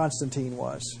 Constantine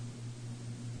was.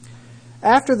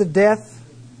 After the death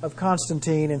of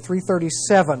Constantine in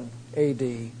 337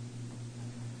 A.D.,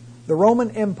 the Roman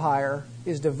Empire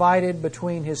is divided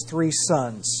between his three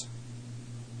sons.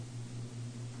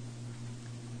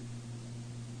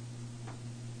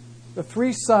 The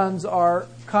three sons are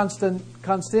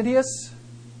Constantius,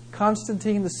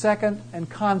 Constantine II, and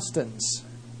Constans.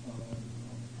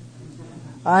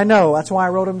 I know, that's why I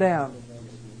wrote them down.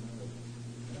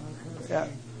 Yeah.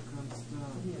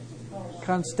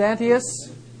 Constantius,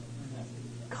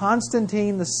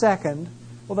 Constantine II.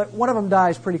 Well, one of them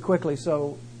dies pretty quickly,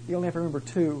 so you only have to remember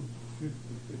two.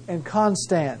 And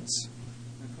Constans.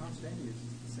 Now, Constantius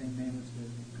is the same name as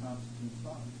Constantine's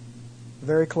father.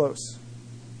 Very close.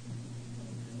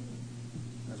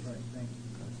 That's right. Thank you.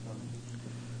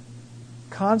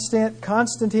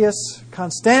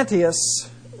 Constantius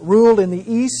ruled in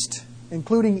the east,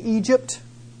 including Egypt,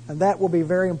 and that will be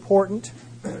very important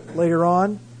later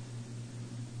on.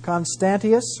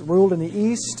 Constantius ruled in the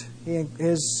east.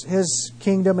 His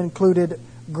kingdom included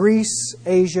Greece,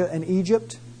 Asia, and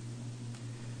Egypt.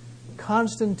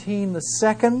 Constantine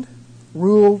II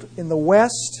ruled in the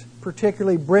west,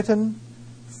 particularly Britain,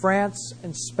 France,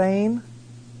 and Spain.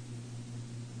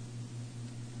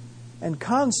 And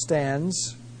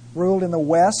Constans ruled in the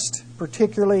west,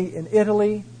 particularly in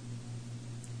Italy,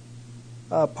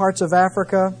 parts of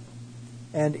Africa,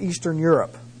 and Eastern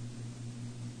Europe.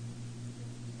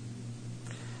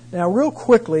 Now, real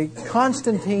quickly,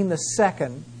 Constantine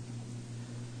II,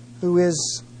 who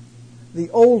is the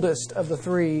oldest of the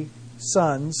three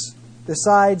sons,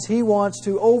 decides he wants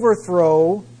to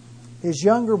overthrow his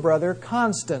younger brother,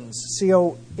 Constans,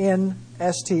 Constans.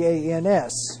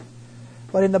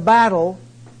 But in the battle,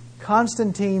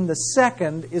 Constantine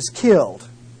II is killed.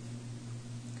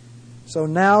 So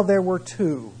now there were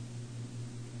two.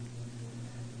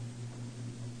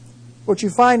 What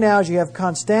you find now is you have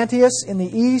Constantius in the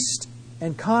east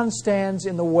and Constans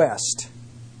in the west.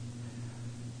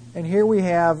 And here we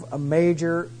have a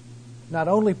major, not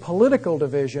only political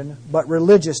division, but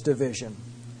religious division.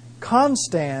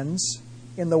 Constans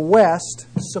in the west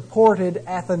supported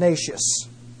Athanasius.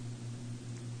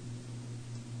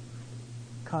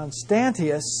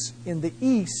 Constantius in the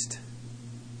east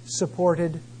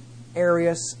supported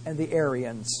Arius and the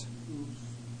Arians.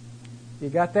 You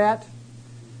got that?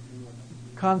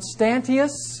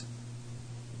 Constantius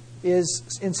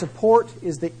is in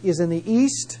the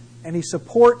east, and he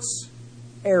supports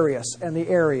Arius and the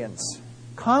Arians.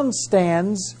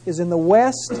 Constans is in the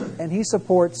west, and he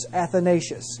supports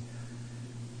Athanasius.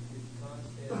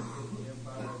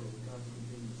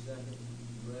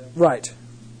 Right.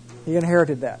 He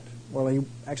inherited that. Well, he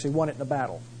actually won it in a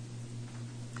battle.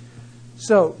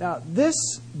 So, now this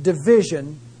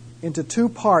division into two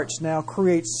parts now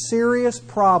creates serious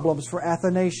problems for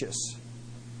Athanasius,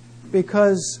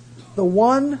 because the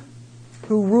one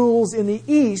who rules in the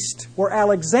east, where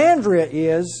Alexandria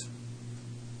is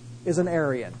an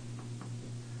Arian.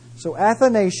 So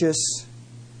Athanasius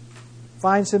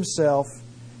finds himself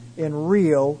in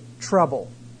real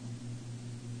trouble.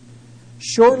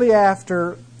 Shortly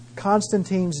after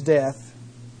Constantine's death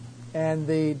and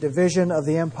the division of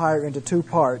the empire into two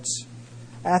parts,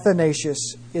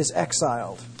 Athanasius is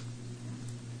exiled,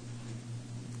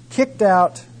 kicked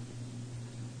out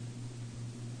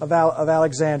of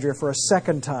Alexandria for a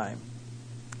second time.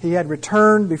 He had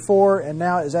returned before and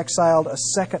now is exiled a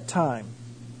second time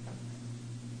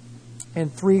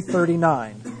in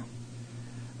 339.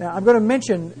 Now, I'm going to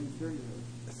mention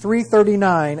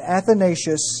 339,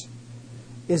 Athanasius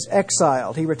is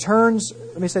exiled. He returns,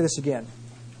 let me say this again.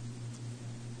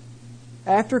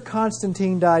 After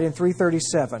Constantine died in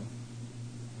 337,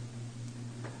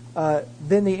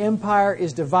 then the empire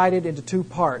is divided into two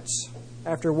parts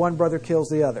after one brother kills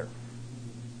the other.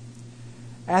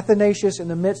 Athanasius, in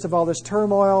the midst of all this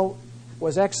turmoil,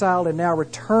 was exiled and now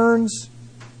returns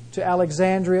to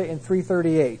Alexandria in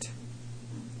 338.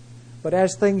 But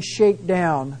as things shake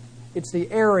down, it's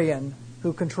the Arian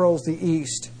who controls the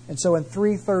east. And so in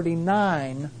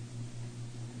 339,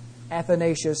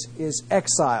 Athanasius is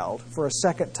exiled for a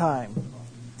second time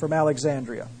from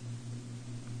Alexandria.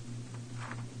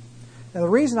 Now, the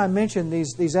reason I mention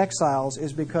these exiles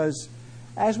is because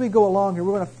as we go along here,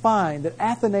 we're going to find that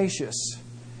Athanasius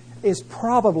is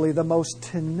probably the most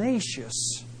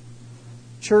tenacious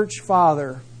church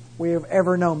father we have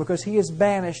ever known, because he is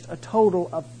banished a total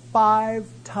of 5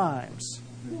 times,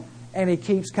 and he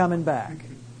keeps coming back.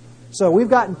 So we've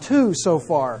gotten 2 so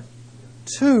far,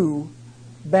 2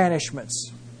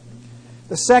 banishments.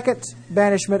 The second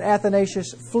banishment,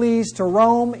 Athanasius flees to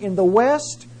Rome in the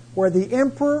west, where the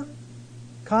emperor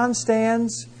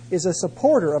Constans is a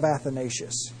supporter of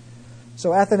Athanasius.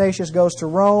 So Athanasius goes to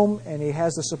Rome, and he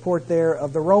has the support there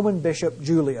of the Roman bishop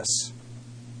Julius.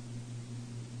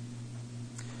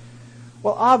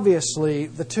 Well, obviously,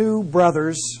 the two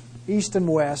brothers, east and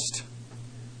west,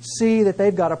 see that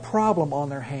they've got a problem on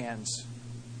their hands,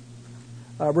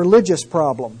 a religious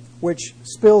problem, which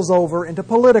spills over into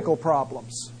political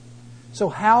problems. So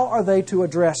how are they to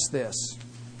address this?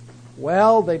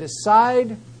 Well, they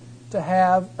decide to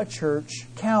have a church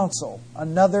council,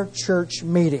 another church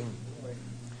meeting.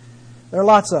 There are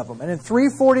lots of them. And in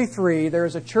 343, there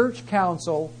is a church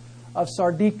council of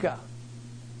Sardica,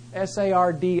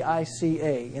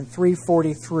 Sardica, in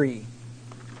 343.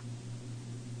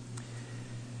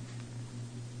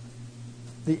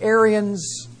 The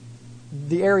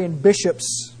Arian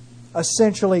bishops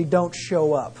essentially don't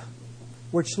show up,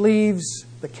 which leaves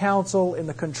the council in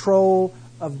the control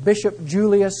of Bishop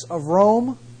Julius of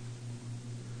Rome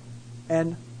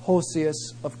and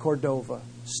Hosius of Cordova,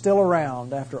 still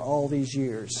around after all these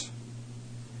years.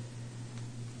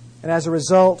 And as a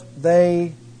result,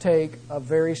 they take a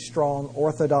very strong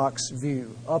Orthodox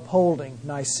view, upholding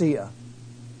Nicaea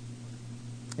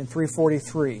in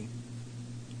 343.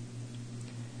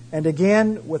 And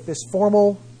again, with this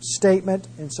formal statement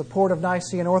in support of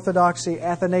Nicene Orthodoxy,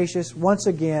 Athanasius once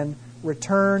again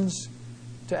returns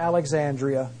to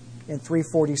Alexandria in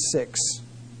 346.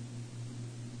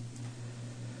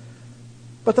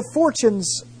 But the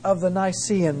fortunes of the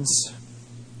Nicaeans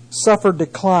suffered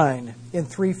decline in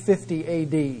 350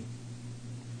 A.D.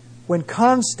 when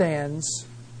Constans,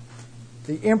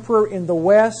 the emperor in the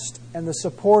west and the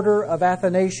supporter of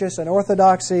Athanasius and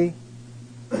Orthodoxy,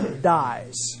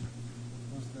 dies.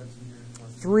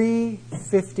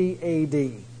 350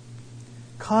 A.D.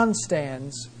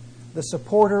 Constans, the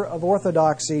supporter of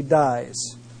Orthodoxy,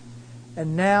 dies.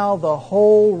 And now the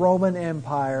whole Roman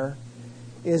Empire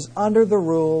is under the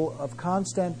rule of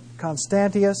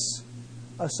Constantius,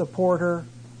 a supporter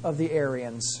of the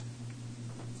Arians.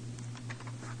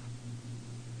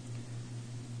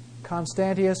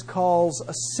 Constantius calls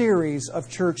a series of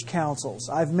church councils.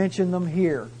 I've mentioned them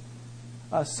here.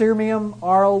 Sirmium,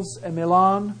 Arles, and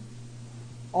Milan,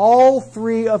 all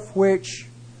 3 of which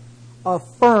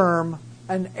affirm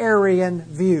an Arian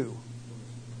view.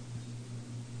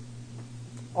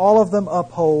 All of them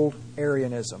uphold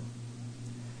Arianism.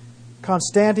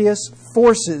 Constantius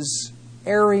forces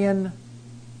Arian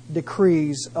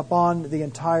decrees upon the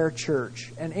entire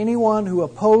church, and anyone who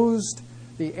opposed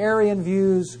the Arian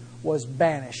views was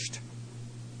banished.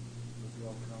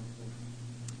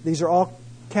 These are all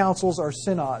councils or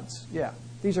synods. Yeah,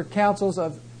 these are councils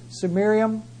of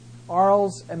Sirmium,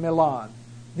 Arles, and Milan.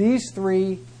 These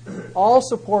 3 all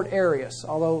support Arius,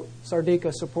 although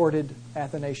Sardica supported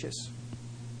Athanasius.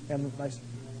 And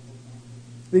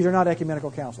these are not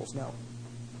ecumenical councils, no.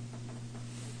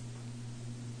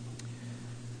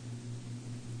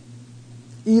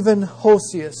 even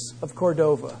Hosius of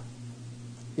Cordova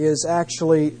is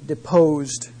actually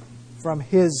deposed from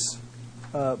his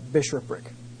bishopric.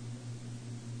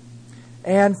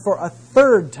 And for a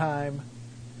third time,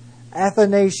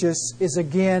 Athanasius is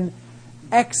again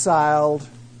exiled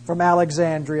from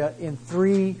Alexandria in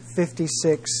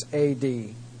 356 AD.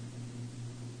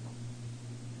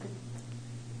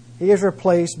 He is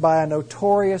replaced by a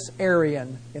notorious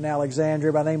Arian in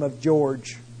Alexandria by the name of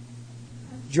George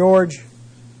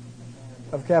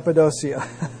of Cappadocia.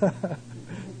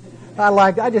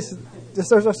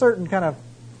 there's a certain kind of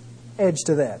edge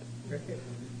to that.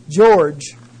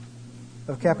 George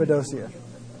of Cappadocia.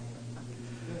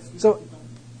 So,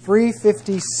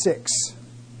 356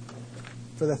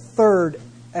 for the third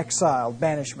exile,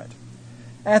 banishment.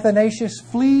 Athanasius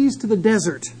flees to the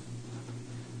desert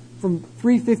from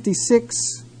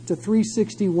 356 to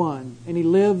 361, and he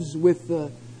lives with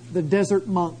the desert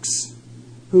monks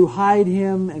who hide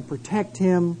him and protect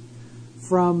him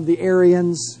from the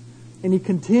Arians, and he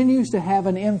continues to have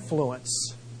an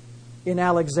influence in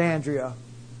Alexandria,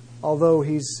 although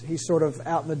he's sort of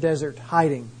out in the desert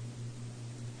hiding.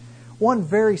 One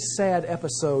very sad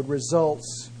episode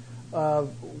results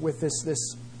with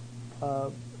this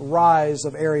rise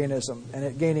of Arianism and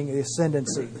it gaining the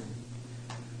ascendancy.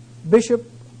 Bishop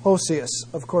Hosius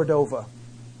of Cordova.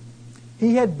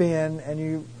 He had been,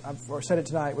 and I've said it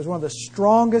tonight, was one of the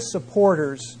strongest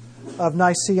supporters of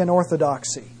Nicene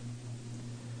orthodoxy.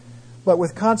 But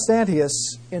with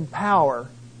Constantius in power,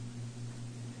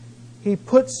 he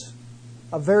puts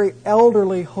a very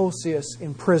elderly Hosius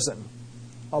in prison,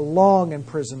 a long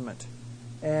imprisonment,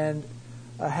 and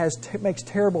makes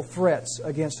terrible threats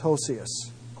against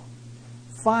Hosius.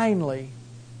 Finally,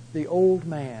 the old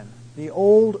man, the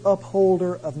old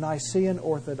upholder of Nicene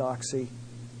orthodoxy,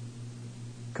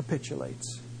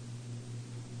 capitulates.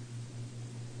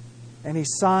 And he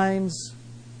signs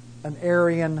an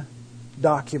Arian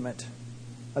document,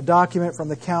 a document from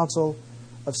the Council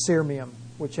of Sirmium,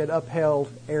 which had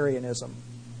upheld Arianism.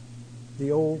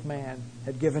 The old man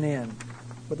had given in.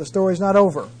 But the story's not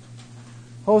over.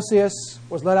 Hosius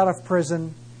was let out of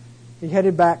prison. He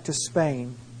headed back to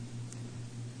Spain.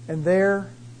 And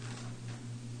there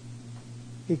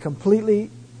he completely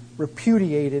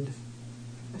repudiated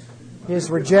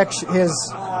his rejection,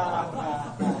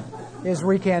 his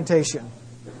recantation.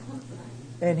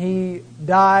 And he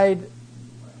died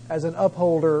as an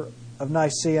upholder of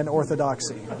Nicene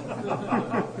orthodoxy.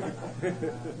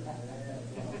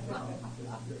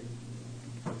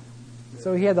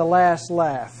 So he had the last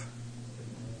laugh,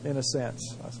 in a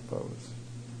sense, I suppose.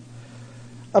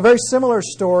 A very similar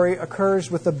story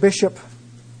occurs with the Bishop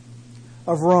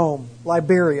of Rome,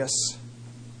 Liberius,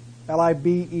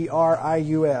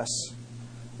 Liberius.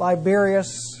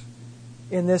 Liberius,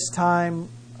 in this time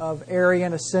of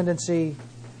Arian ascendancy,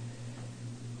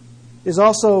 is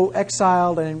also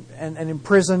exiled and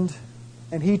imprisoned,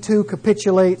 and he too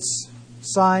capitulates,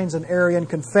 signs an Arian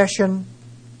confession.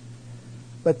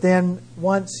 But then,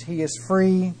 once he is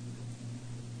free,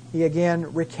 he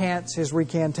again recants his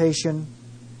recantation,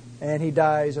 and he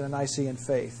dies in a Nicene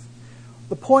faith.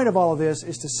 The point of all of this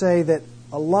is to say that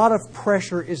a lot of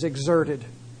pressure is exerted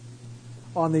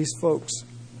on these folks,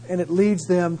 and it leads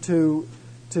them to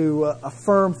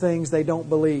affirm things they don't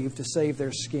believe to save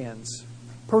their skins.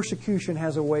 Persecution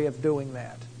has a way of doing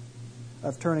that,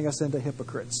 of turning us into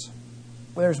hypocrites.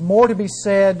 There's more to be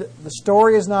said. The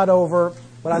story is not over.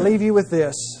 But I leave you with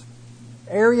this.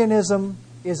 Arianism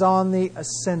is on the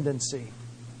ascendancy.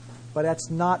 But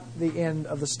that's not the end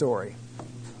of the story.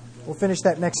 We'll finish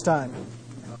that next time.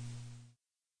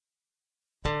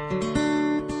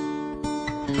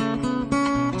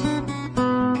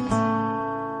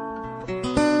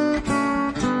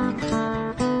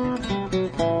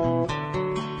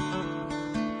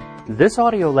 This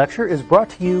audio lecture is brought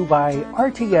to you by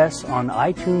RTS on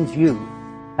iTunes U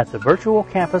at the virtual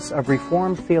campus of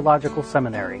Reformed Theological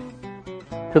Seminary.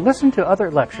 To listen to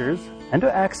other lectures and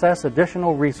to access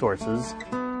additional resources,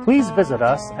 please visit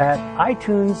us at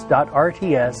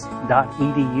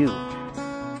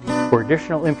itunes.rts.edu. For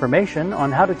additional information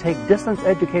on how to take distance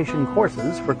education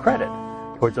courses for credit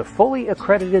towards a fully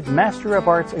accredited Master of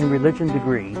Arts in Religion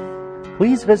degree,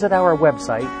 please visit our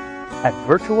website at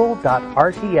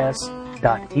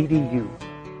virtual.rts.edu.